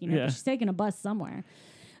is taking her. Yeah. But she's taking a bus somewhere.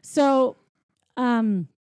 So,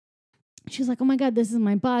 she's like, "Oh my God, this is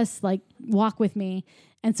my bus. Like, walk with me."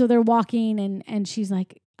 And so they're walking, and she's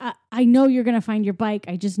like, I know you're going to find your bike.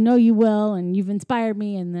 I just know you will. And you've inspired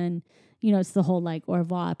me. And then, it's the whole like, au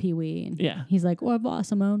revoir, Pee-wee. And Yeah. he's like, au revoir,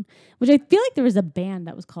 Simone. Which I feel like there was a band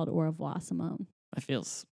that was called au revoir, Simone. It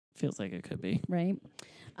feels like it could be. Right.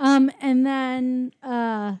 And then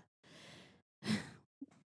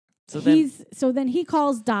so then he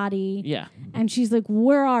calls Dottie. Yeah. And she's like,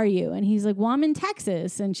 "Where are you?" And he's like, "Well, I'm in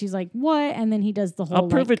Texas." And she's like, "What?" And then he does the whole I'll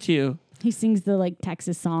prove it to you. He sings the like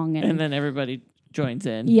Texas song, And then everybody joins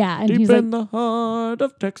in. yeah, and Deep he's in like, the heart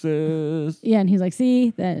of Texas. yeah, and he's like,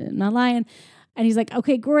 "See, I'm not lying." And he's like,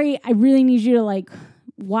 "Okay, great. I really need you to like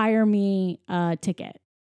wire me a ticket."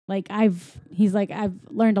 Like I've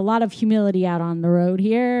learned a lot of humility out on the road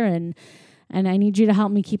here, and I need you to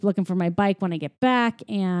help me keep looking for my bike when I get back.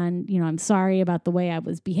 And I'm sorry about the way I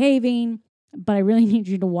was behaving, but I really need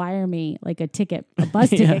you to wire me like a bus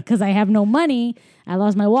ticket, because I have no money. I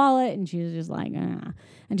lost my wallet. And she was just like, ah.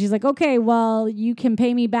 And she's like, "Okay, well, you can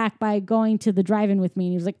pay me back by going to the drive-in with me."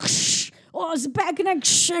 And he was like, "Shh, oh, it's a bad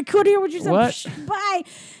connection. I couldn't hear what you said. What? Shh, bye."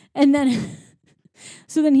 And then,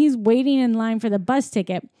 so then he's waiting in line for the bus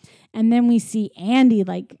ticket. And then we see Andy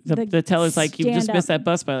like The teller's like, "You just missed that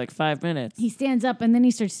bus by like 5 minutes." He stands up and then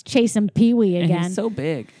he starts chasing Pee-wee again. And he's so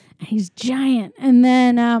big. And he's giant. And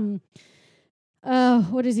then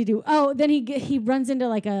what does he do? Oh, then he runs into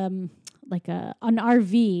like an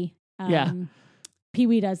RV. Yeah.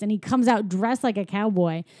 Pee-wee does, and he comes out dressed like a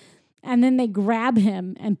cowboy. And then they grab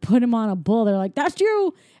him and put him on a bull. They're like, "That's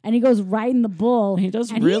you!" And he goes riding the bull. He does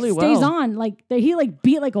and really he stays well. on like he like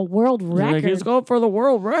beat like a world record. He's going for the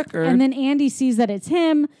world record. And then Andy sees that it's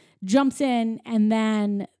him, jumps in, and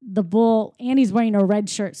then the bull. Andy's wearing a red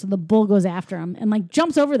shirt, so the bull goes after him and like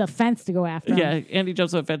jumps over the fence to go after him. Yeah, Andy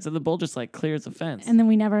jumps over the fence and the bull just like clears the fence. And then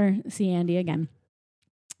we never see Andy again.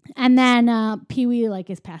 And then Pee-wee like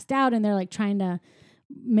is passed out, and they're like trying to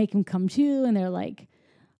make him come to, and they're like,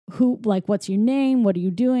 "What's your name? What are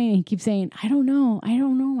you doing?" And he keeps saying, I don't know. I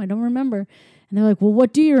don't remember." And they're like, "Well,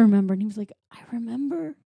 what do you remember?" And he was like, "I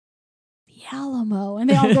remember the Alamo." And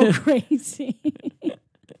they all go crazy.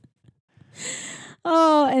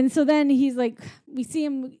 Oh, and so then he's like, we see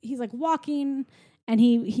him, he's like walking, and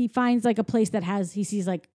he finds like a place that he sees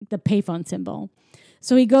like the payphone symbol.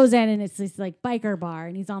 So he goes in, and it's this like biker bar,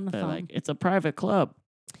 and he's on the They're phone. like, "It's a private club."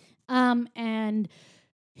 And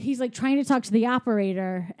he's like trying to talk to the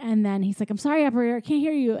operator, and then he's like, "I'm sorry, operator, I can't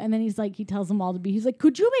hear you." And then he tells them all to he's like,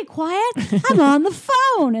 "Could you be quiet? I'm on the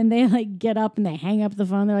phone." And they like get up and they hang up the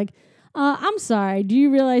phone. They're like, "I'm sorry. Do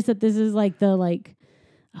you realize that this is like the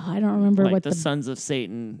I don't remember Like what the Sons of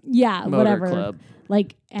Satan motor whatever club.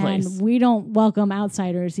 Like, and place. we don't welcome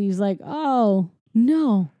outsiders." He's like, "Oh,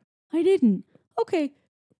 no, I didn't. Okay.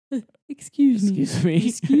 Excuse me. Excuse me.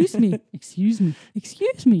 Excuse me.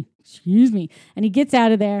 Excuse me. Excuse me." And he gets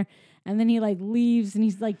out of there, and then he like leaves, and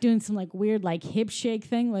he's like doing some like weird like hip shake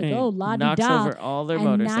thing, like, "Oh, la di da." Knocks over all their and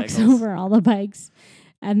motorcycles. knocks over all the bikes.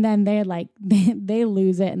 And then they're like, they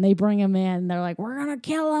lose it, and they bring him in. They're like, "We're gonna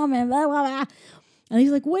kill him," and blah blah blah. And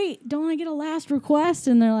he's like, "Wait, don't I get a last request?"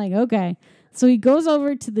 And they're like, "Okay." So he goes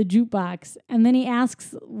over to the jukebox, and then he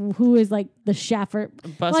asks who is like the chef or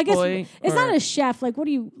Bus boy. It's not a chef. Like, what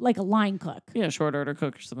do you like, a line cook? Yeah, short order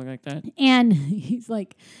cook or something like that. And he's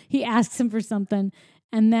like, he asks him for something,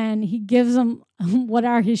 and then he gives him what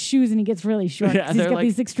are his shoes, and he gets really short. Yeah, He's got like,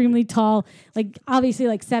 these extremely tall, like obviously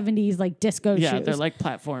like 70s like disco shoes. Yeah, they're like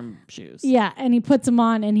platform shoes. Yeah, and he puts them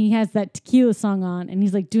on, and he has that tequila song on, and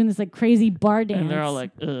he's like doing this like crazy bar dance. And they're all like,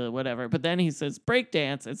 whatever. But then he says break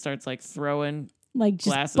dance and starts like throwing like just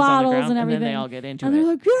glasses bottles on the ground, and everything. And then they all get into and it. they're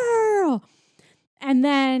like, "Yeah." And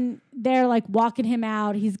then they're like walking him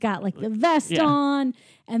out. He's got like the vest on,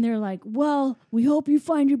 and they're like, "Well, we hope you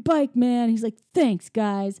find your bike, man." He's like, "Thanks,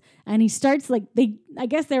 guys." And he starts like I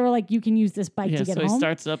guess they were like, "You can use this bike to get so home." he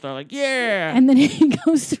starts it up. They're like, "Yeah." And then he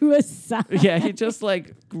goes through a sign. Yeah, he just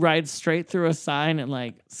like rides straight through a sign and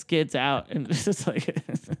like skids out and just like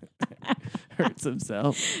hurts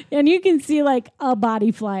himself. And you can see like a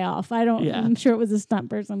body fly off. Yeah. I'm sure it was a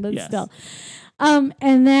stunt person, but still.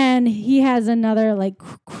 And then he has another like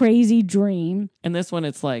crazy dream. And this one,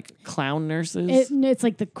 it's like clown nurses. It's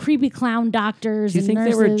like the creepy clown doctors. Do you and think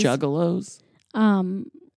nurses. they were juggalos?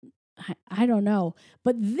 I don't know,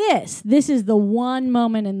 but this is the one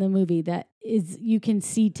moment in the movie that is you can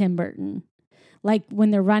see Tim Burton. like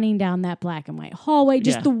when they're running down that black and white hallway,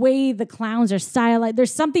 just the way the clowns are stylized.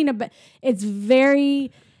 There's something about it's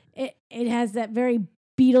very. It has that very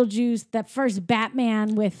Beetlejuice, that first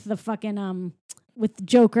Batman with the fucking with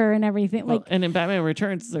Joker and everything. Well, and in Batman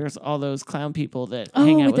Returns, there's all those clown people that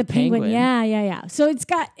hang out with the Penguin. Yeah. So it's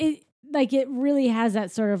got it. Like it really has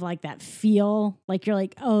that sort of like that feel. Like you're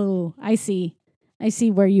like, oh, I see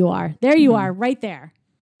where you are. There you are, right there.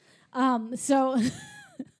 So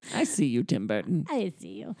I see you, Tim Burton. I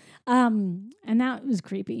see you. And that was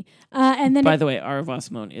creepy. And then by the way, Ara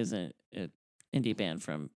Vasmone is an indie band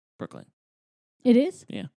from Brooklyn. It is?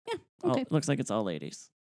 Yeah. Yeah. Okay. Looks like it's all ladies.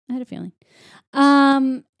 I had a feeling.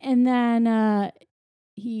 And then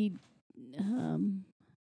he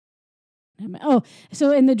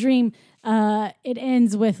so in the dream, it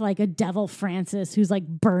ends with like a devil Francis who's like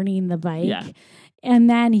burning the bike. Yeah. And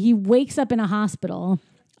then he wakes up in a hospital.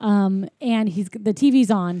 And the TV's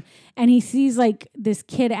on, and he sees like this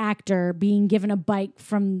kid actor being given a bike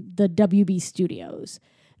from the WB Studios,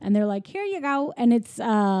 and they're like, "Here you go," and it's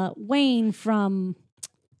Wayne from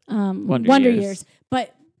Wonder Years,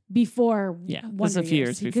 but before Wonder this is a few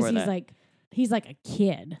years before because that. he's like a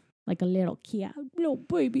kid, like a little kid, little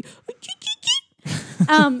baby,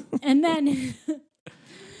 and then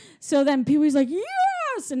so then Pee Wee's like,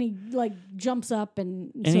 "Yes," and he like jumps up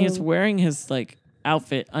and he is wearing his like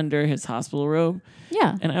outfit under his hospital robe.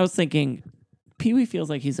 Yeah. And I was thinking, Pee Wee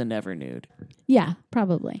feels like he's a never nude. Yeah,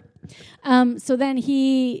 probably. So then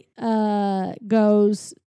he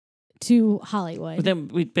goes to Hollywood. But then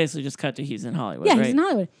we basically just cut to he's in Hollywood, yeah, right? he's in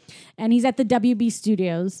Hollywood. And he's at the WB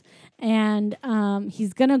Studios. And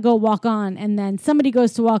he's going to go walk on. And then somebody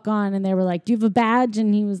goes to walk on. And they were like, "Do you have a badge?"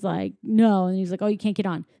 And he was like, "No." And he's like, "Oh, you can't get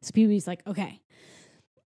on." So Pee Wee's like, "Okay."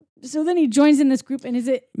 So then he joins in this group, and is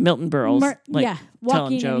it Milton Berle's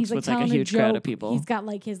walking jokes and he's like with like telling a huge crowd of people. He's got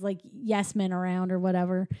like his like yes men around or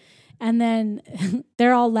whatever, and then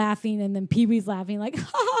they're all laughing, and then Pee Wee's laughing like,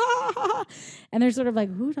 ha, ha, ha, ha. And they're sort of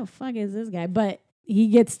like, who the fuck is this guy? But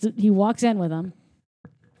he walks in with them.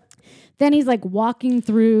 Then he's like walking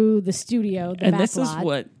through the studio, and this is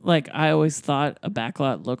what like I always thought a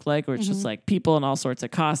backlot looked like, where it's just like people in all sorts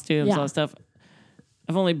of costumes, all that stuff.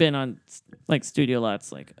 I've only been on like studio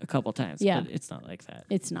lots like a couple times, but it's not like that.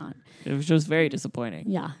 It's not. It was just very disappointing.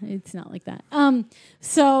 Yeah, it's not like that.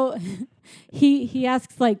 So he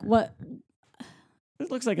asks like what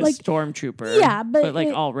it looks like a stormtrooper. Yeah, but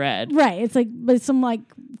like all red. Right. It's like but some like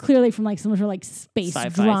clearly from like some sort of like space sci-fi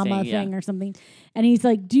drama thing or something. And he's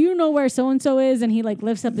like, "Do you know where so and so is?" And he like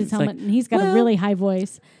lifts up his helmet, and he's got a really high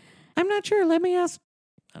voice. I'm not sure. Let me ask.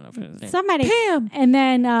 I don't know if it was somebody. Pam. And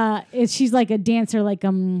then she's like a dancer, like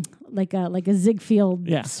a Ziegfeld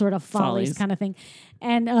sort of follies kind of thing.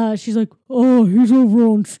 And she's like, "Oh, he's over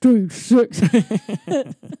on stage 6," which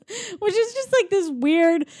is just like this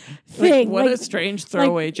weird thing. What a strange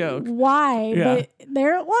throwaway joke. Why? Yeah. But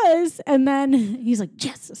there it was. And then he's like,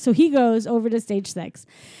 "Yes." So he goes over to stage 6.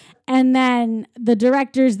 And then the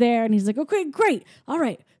director's there, and he's like, "Okay, great. All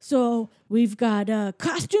right. So we've got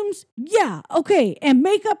costumes. Yeah. Okay. And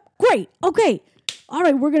makeup. Great. Okay. All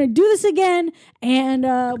right. We're going to do this again. And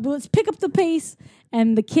let's pick up the pace."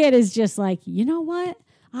 And the kid is just like, "You know what?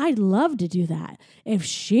 I'd love to do that. If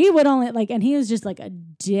she would only like," and he was just like a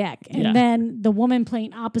dick. And then the woman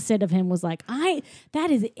playing opposite of him was like, that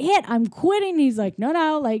is it. I'm quitting. He's like,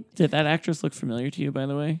 no. Like, did that actress look familiar to you, by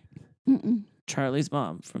the way? Mm-mm. Charlie's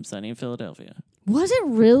mom from Sunny in Philadelphia. Was it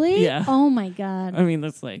really? Yeah. Oh my God. I mean,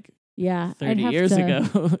 that's like 30 years ago.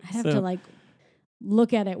 I have to like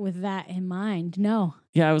look at it with that in mind. No.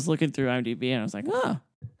 Yeah, I was looking through IMDb and I was like, oh.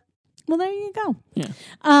 Well, there you go.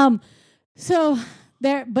 Yeah. So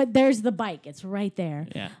there's the bike. It's right there.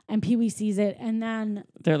 Yeah. And Pee Wee sees it, and then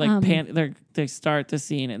they're like they start the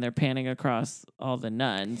scene and they're panning across all the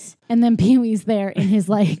nuns. And then Pee Wee's there in his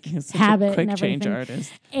like habit, quick and everything. change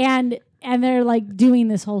artist. And they're like doing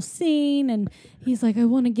this whole scene, and he's like, "I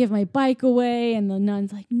want to give my bike away," and the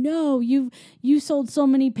nun's like, "No, you sold so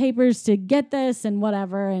many papers to get this and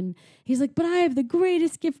whatever," and he's like, "But I have the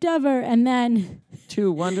greatest gift ever," and then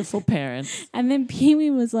 2 wonderful parents, and then Pee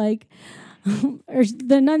Wee was like. Or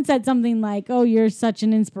the nun said something like, "Oh, you're such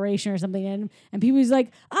an inspiration," or something, and Pee Wee's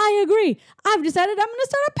like, "I agree. I've decided I'm going to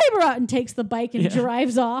start a paper route," and takes the bike and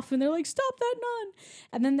drives off. And they're like, "Stop that nun!"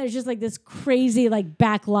 And then there's just like this crazy like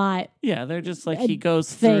backlot. Yeah, they're just like he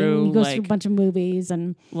goes through a bunch of movies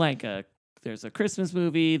and like a there's a Christmas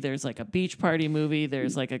movie, there's like a beach party movie,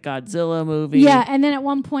 there's like a Godzilla movie. Yeah, and then at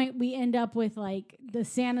one point we end up with like the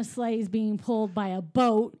Santa sleighs being pulled by a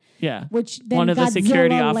boat. Yeah, which then one of the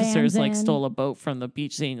security officers like in. Stole a boat from the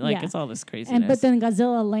beach scene. Like it's all this craziness. But then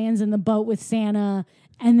Godzilla lands in the boat with Santa,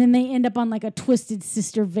 and then they end up on like a Twisted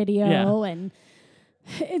Sister video, and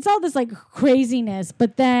it's all this like craziness.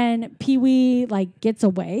 But then Pee-wee like gets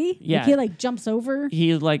away. Yeah, like, he like jumps over.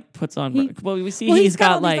 He like puts on. We see he's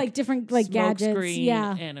got all like, these, like different like gadgets. Screen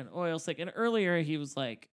and an oil slick. And earlier he was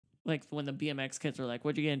like when the BMX kids were like,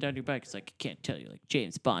 "What'd you get down your bike?" It's like, "I can't tell you," like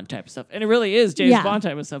James Bond type of stuff. And it really is James Bond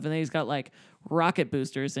type of stuff. And then he's got like rocket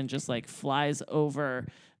boosters and just like flies over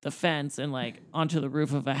the fence and like onto the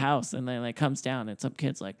roof of a house and then like comes down and some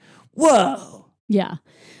kid's like, "Whoa." Yeah.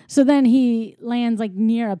 So then he lands like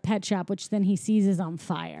near a pet shop, which then he sees is on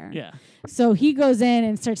fire. Yeah. So he goes in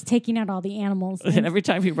and starts taking out all the animals. And every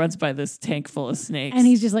time he runs by this tank full of snakes. And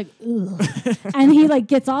he's just like, ugh. And he like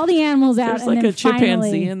gets all the animals out. There's and like then a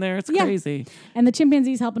chimpanzee in there. It's crazy. And the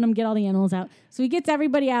chimpanzee's helping him get all the animals out. So he gets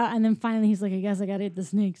everybody out. And then finally he's like, I guess I got to hit the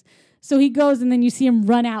snakes. So he goes and then you see him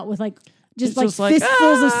run out with like just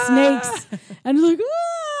fistfuls of snakes. And he's like,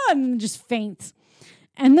 ah! And just faints.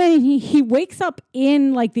 And then he wakes up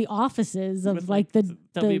in like the offices of like the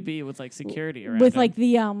WB with like security around with him. like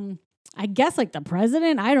the I guess like the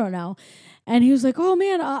president, I don't know. And he was like, "Oh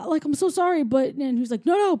man, like I'm so sorry," and he was like,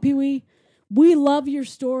 "No, Pee-wee, we love your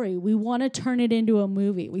story. We want to turn it into a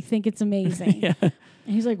movie. We think it's amazing." Yeah. And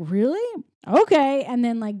he's like, "Really? Okay." And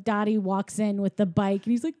then like Dottie walks in with the bike,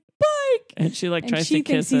 and he's like, "Bike!" And she like tries to kiss him. She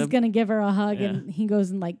thinks he's gonna give her a hug, and he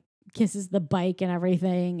goes and like kisses the bike and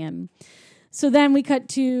everything, and. So then we cut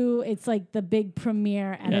to, it's like the big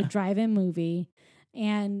premiere at a drive-in movie.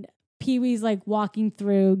 And Pee-wee's like walking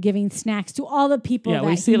through, giving snacks to all the people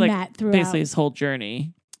that he met throughout. Basically his whole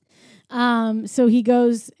journey. So he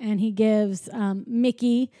goes and he gives,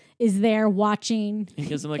 Mickey is there watching. He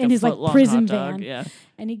gives him like in a his like foot-long prison hot dog. van. Yeah.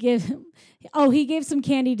 And he gave some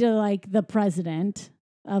candy to like the president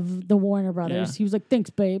of the Warner Brothers. Yeah. He was like,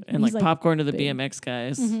 "Thanks, babe." And like popcorn to the BMX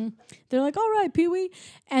guys. Mm-hmm. They're like, "All right, Pee-wee."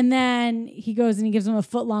 And then he goes and he gives him a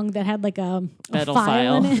foot long that had like a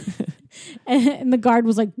file in it. And the guard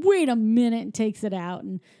was like, "Wait a minute," and takes it out.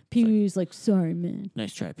 And Pee-wee was like, "Sorry, man."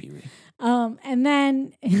 Nice try, Pee-wee. And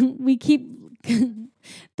then we keep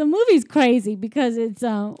the movie's crazy because it's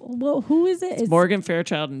who is it? It's Morgan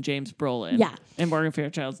Fairchild and James Brolin. Yeah. And Morgan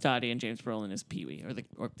Fairchild's Dottie and James Brolin is Pee-wee, or they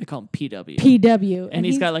call him PW. PW. And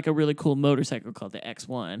he's got like a really cool motorcycle called the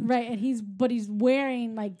X1. Right, and he's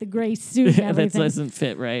wearing like the gray suit and everything. That doesn't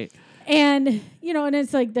fit right. And and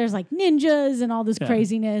it's like there's like ninjas and all this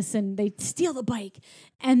craziness, and they steal the bike,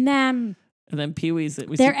 and then Pee-wee's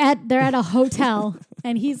they're at a hotel,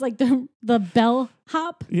 and he's like the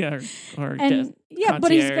bellhop. Yeah, or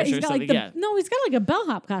but he's got like he's got like a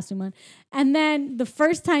bellhop costume on, and then the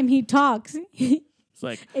first time he talks, it's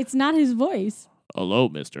like it's not his voice. "Hello,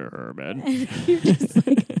 Mr. Herman." And you're just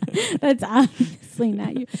like, that's obviously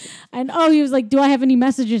not you. And he was like, "Do I have any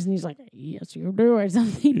messages?" And he's like, "Yes, you do," or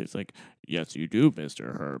something. It's like, "Yes, you do,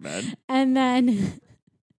 Mr. Herman." And then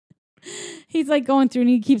he's like going through and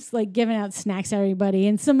he keeps like giving out snacks to everybody.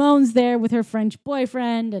 And Simone's there with her French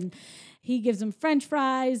boyfriend, and he gives him French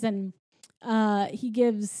fries, and he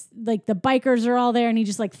gives like the bikers are all there, and he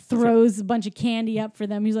just like throws a bunch of candy up for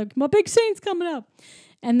them. He's like, "My big scene's coming up."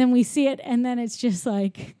 And then we see it, and then it's just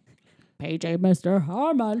like, "PJ, Mr.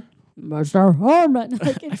 Herman, Mr. Herman."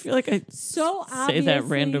 Like, I feel like I so say that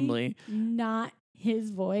randomly. Not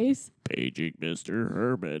his voice. "Paging Mr.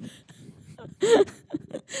 Herman."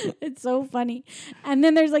 It's so funny. And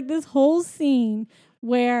then there's like this whole scene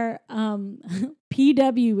where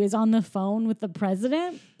PW is on the phone with the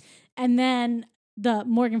president, and then the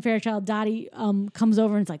Morgan Fairchild Dottie comes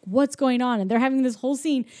over and it's like, "What's going on?" And they're having this whole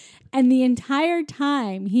scene, and the entire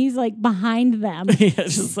time he's like behind them,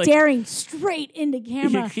 just staring like, straight into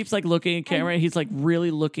camera. He keeps like looking at camera, and he's like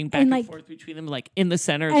really looking back and forth between them, like in the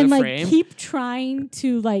center of the frame. And like keep trying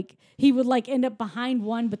to like, he would like end up behind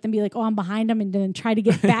one, but then be like, "Oh, I'm behind him," and then try to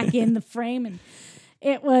get back in the frame. And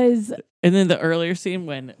it was. And then the earlier scene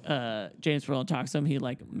when James Brolin talks to him, he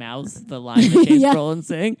like mouths the line that James Brolin's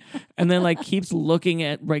saying, and then like keeps looking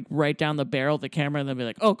at like right down the barrel of the camera, and then be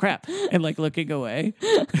like, "Oh crap," and like looking away.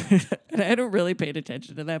 And I hadn't really paid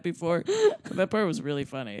attention to that before, but that part was really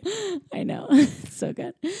funny. I know, it's so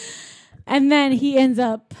good. And then he ends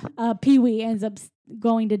up, Pee-wee ends up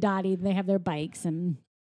going to Dottie. They have their bikes, and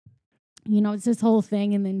it's this whole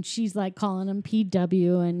thing. And then she's like calling him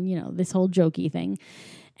PW, and this whole jokey thing.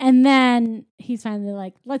 And then he's finally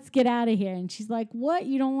like, "Let's get out of here." And she's like, "What?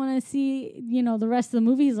 You don't want to see, the rest of the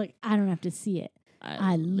movie?" He's like, "I don't have to see it.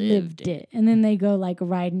 I lived it. And then they go like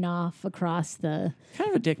riding off across the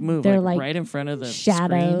kind of a dick move. They're like like right in front of the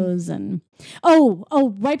shadows screen.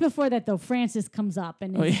 and right before that though, Francis comes up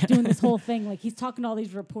and is yeah. doing this whole thing. Like he's talking to all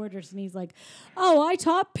these reporters and he's like, "Oh, I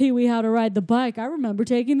taught Pee-wee how to ride the bike. I remember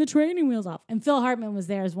taking the training wheels off." And Phil Hartman was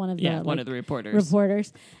there as one of the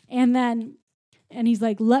reporters. And he's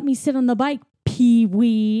like, "Let me sit on the bike,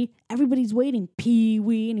 Pee-wee. Everybody's waiting,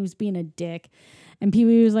 Pee-wee." And he was being a dick. And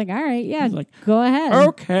Pee-wee was like, "All right, yeah, go ahead."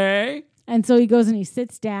 Okay. And so he goes and he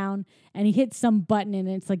sits down and he hits some button and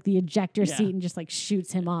it's like the ejector seat and just like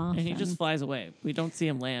shoots him off. And he just flies away. We don't see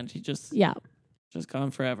him land. He just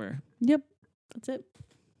gone forever. Yep. That's it.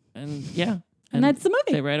 And yeah. And that's the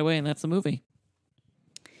movie. They right away and that's the movie.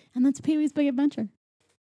 And that's Pee-wee's Big Adventure.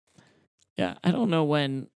 Yeah. I don't know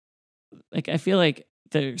when, like, I feel like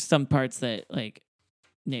there's some parts that like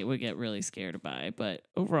Nate would get really scared by, but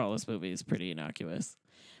overall this movie is pretty innocuous.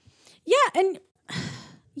 Yeah, and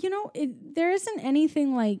there isn't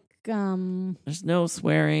anything like there's no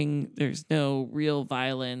swearing, there's no real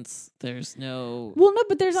violence, there's no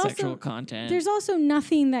but there's sexual content. There's also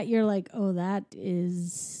nothing that you're like, "Oh, that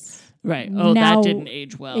is right. Oh, that didn't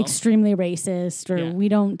age well. Extremely racist," or we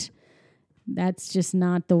don't. That's just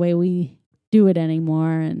not the way we do it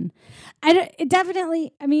anymore. And it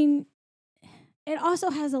definitely. I mean, it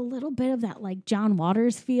also has a little bit of that like John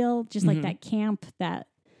Waters feel, just like that camp that,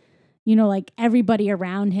 like everybody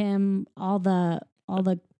around him, all the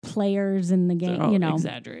players in the game,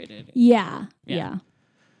 exaggerated. Yeah. I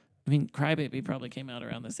mean, Crybaby probably came out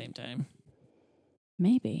around the same time.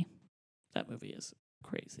 Maybe. That movie is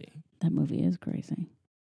crazy.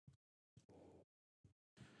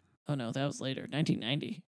 Oh no, that was later,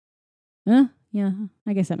 1990. Yeah,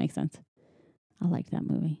 I guess that makes sense. I like that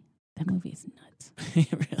movie. That movie is nuts.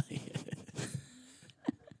 It really is.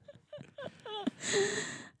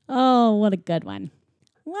 Oh, what a good one.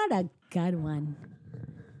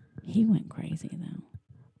 He went crazy, though.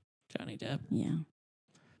 Johnny Depp? Yeah.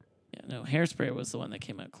 Yeah, no, Hairspray was the one that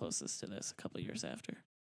came out closest to this a couple of years after.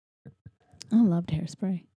 I loved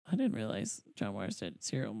Hairspray. I didn't realize John Waters did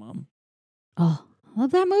Serial Mom. Oh, I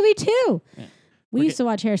love that movie, too. Yeah. We used to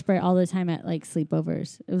watch Hairspray all the time at, like,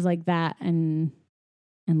 sleepovers. It was like that and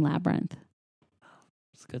Labyrinth.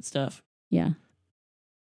 It's good stuff. Yeah.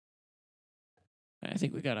 I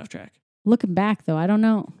think we got off track. Looking back, though, I don't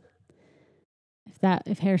know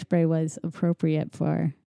if Hairspray was appropriate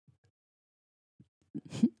for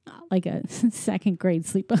like a second grade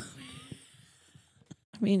sleepover.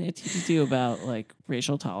 I mean, it teaches you about like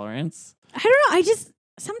racial tolerance. I don't know.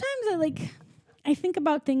 Sometimes I think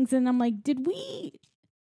about things and I'm like, did we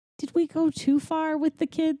go too far with the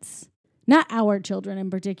kids? Not our children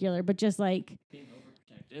in particular, but just like being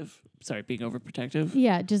overprotective.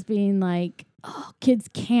 Yeah, just being like, oh, kids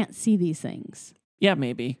can't see these things. Yeah,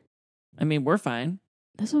 maybe. I mean, we're fine.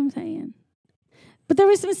 That's what I'm saying. But there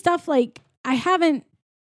was some stuff like I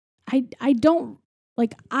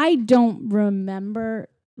don't remember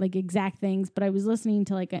like exact things, but I was listening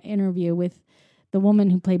to like an interview with the woman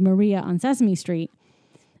who played Maria on Sesame Street,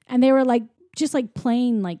 and they were like just like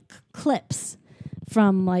playing like clips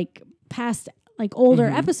from like past like older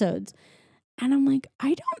episodes. And I'm like,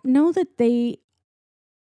 I don't know that they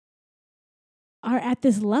are at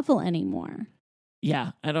this level anymore.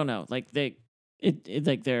 Yeah, I don't know. Like they're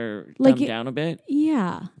dumbed down a bit.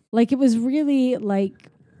 Yeah. Like it was really like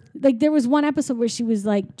there was one episode where she was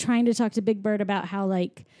like trying to talk to Big Bird about how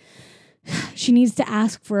like she needs to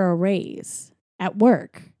ask for a raise at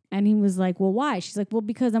work. And he was like, "Well, why?" She's like, "Well,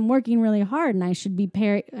 because I'm working really hard and I should be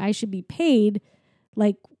paid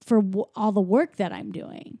like for all the work that I'm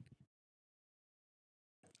doing."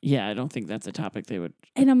 Yeah, I don't think that's a topic they would.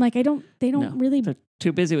 And I'm like, they don't really. They're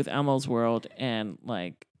too busy with Elmo's World and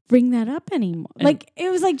like bring that up anymore. Like it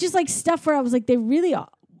was like just like stuff where I was like,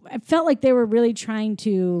 I felt like they were really trying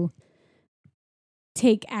to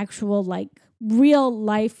take actual like real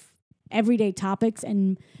life everyday topics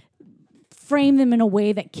and frame them in a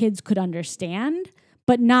way that kids could understand,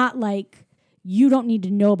 but not like you don't need to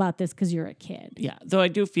know about this because you're a kid. Yeah, though I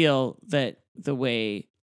do feel that the way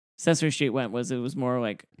Sesame Street went was it was more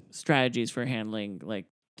like strategies for handling like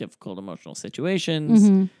difficult emotional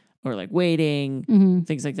situations or like waiting,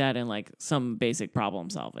 things like that, and like some basic problem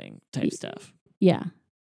solving type stuff. Yeah.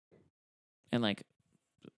 And like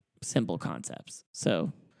simple concepts.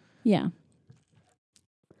 So yeah.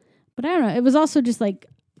 But I don't know. It was also just like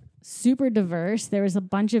super diverse. There was a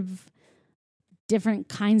bunch of different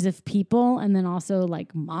kinds of people and then also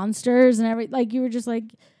like monsters and everything. Like you were just like,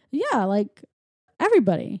 yeah, like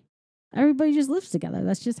everybody just lives together.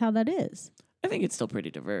 That's just how that is. I think it's still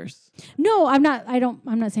pretty diverse. No, I'm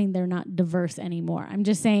not saying they're not diverse anymore. I'm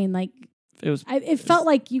just saying like it felt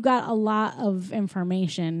like you got a lot of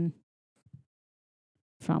information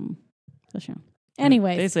from the show.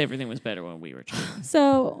 Anyways. They say everything was better when we were children.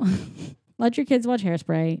 So let your kids watch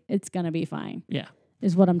Hairspray. It's going to be fine. Yeah.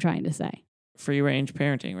 Is what I'm trying to say. Free range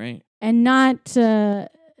parenting, right? And not...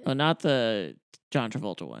 not the John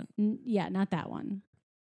Travolta one. Yeah, not that one.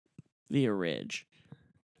 The Orig.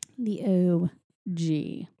 The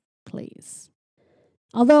OG, please.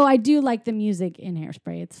 Although I do like the music in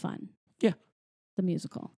Hairspray. It's fun. Yeah. The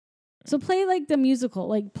musical. So play like the musical.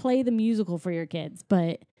 Like play the musical for your kids.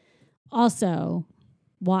 But also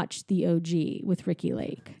watch the OG with Ricky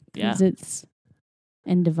Lake. Yeah.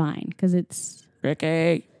 And Divine. Because it's...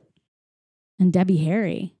 Ricky. And Debbie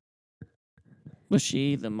Harry. Was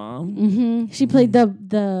she the mom? Mm-hmm. She played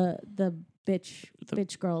the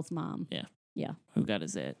bitch girl's mom. Yeah. Yeah. Who got a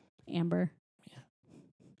zit? Amber.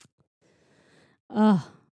 Yeah.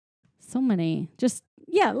 So many. Just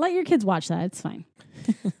let your kids watch that. It's fine.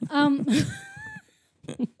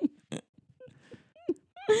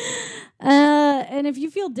 And if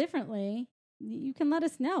you feel differently, you can let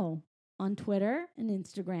us know on Twitter and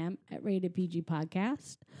Instagram at Rated PG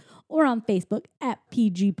Podcast or on Facebook at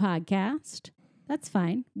PG Podcast. That's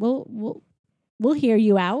fine. We'll hear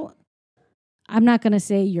you out. I'm not going to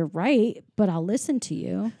say you're right, but I'll listen to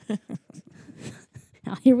you.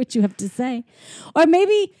 I'll hear what you have to say. Or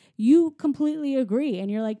maybe you completely agree and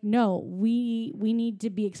you're like, no, we need to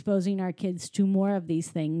be exposing our kids to more of these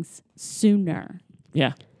things sooner.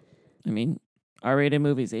 Yeah. I mean, R-rated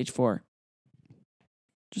movies, age 4.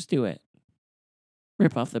 Just do it.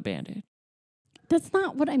 Rip off the Band-Aid. That's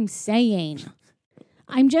not what I'm saying.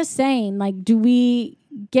 I'm just saying, like, do we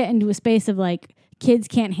get into a space of, like, kids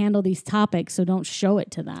can't handle these topics, so don't show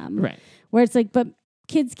it to them. Right. Where it's like, but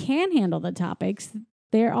kids can handle the topics.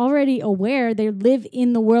 They're already aware. They live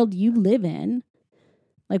in the world you live in.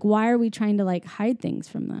 Like, why are we trying to, like, hide things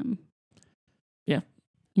from them? Yeah.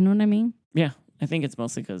 You know what I mean? Yeah. I think it's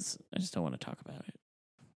mostly because I just don't want to talk about it.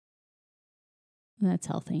 That's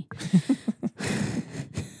healthy.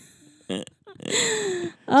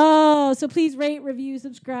 Oh, so please rate, review,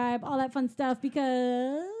 subscribe, all that fun stuff,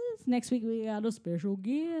 because next week we got a special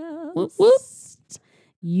guest. Whoop, whoop.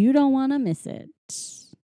 You don't want to miss it.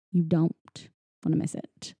 You don't want to miss it.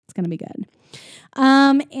 It's going to be good.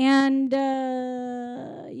 And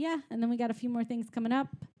then we got a few more things coming up.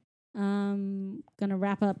 Going to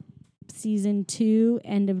wrap up season 2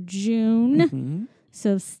 end of June. Mm-hmm.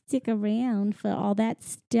 So stick around for all that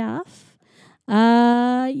stuff.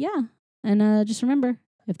 And just remember,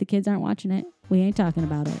 if the kids aren't watching it, we ain't talking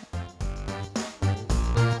about it.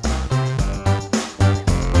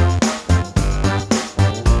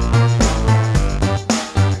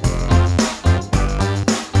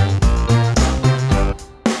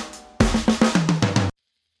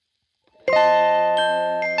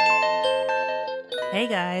 Hey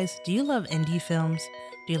guys, do you love indie films?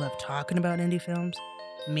 Do you love talking about indie films?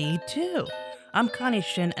 Me too. I'm Connie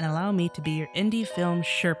Shin, and allow me to be your indie film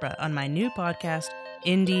Sherpa on my new podcast,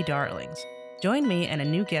 Indie Darlings. Join me and a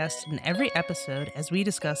new guest in every episode as we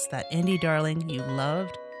discuss that indie darling you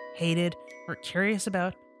loved, hated, were curious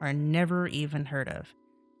about, or never even heard of.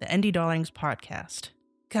 The Indie Darlings podcast.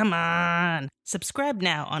 Come on! Subscribe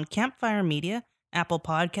now on Campfire Media, Apple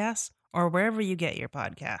Podcasts, or wherever you get your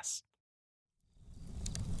podcasts.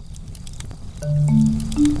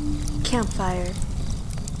 Campfire.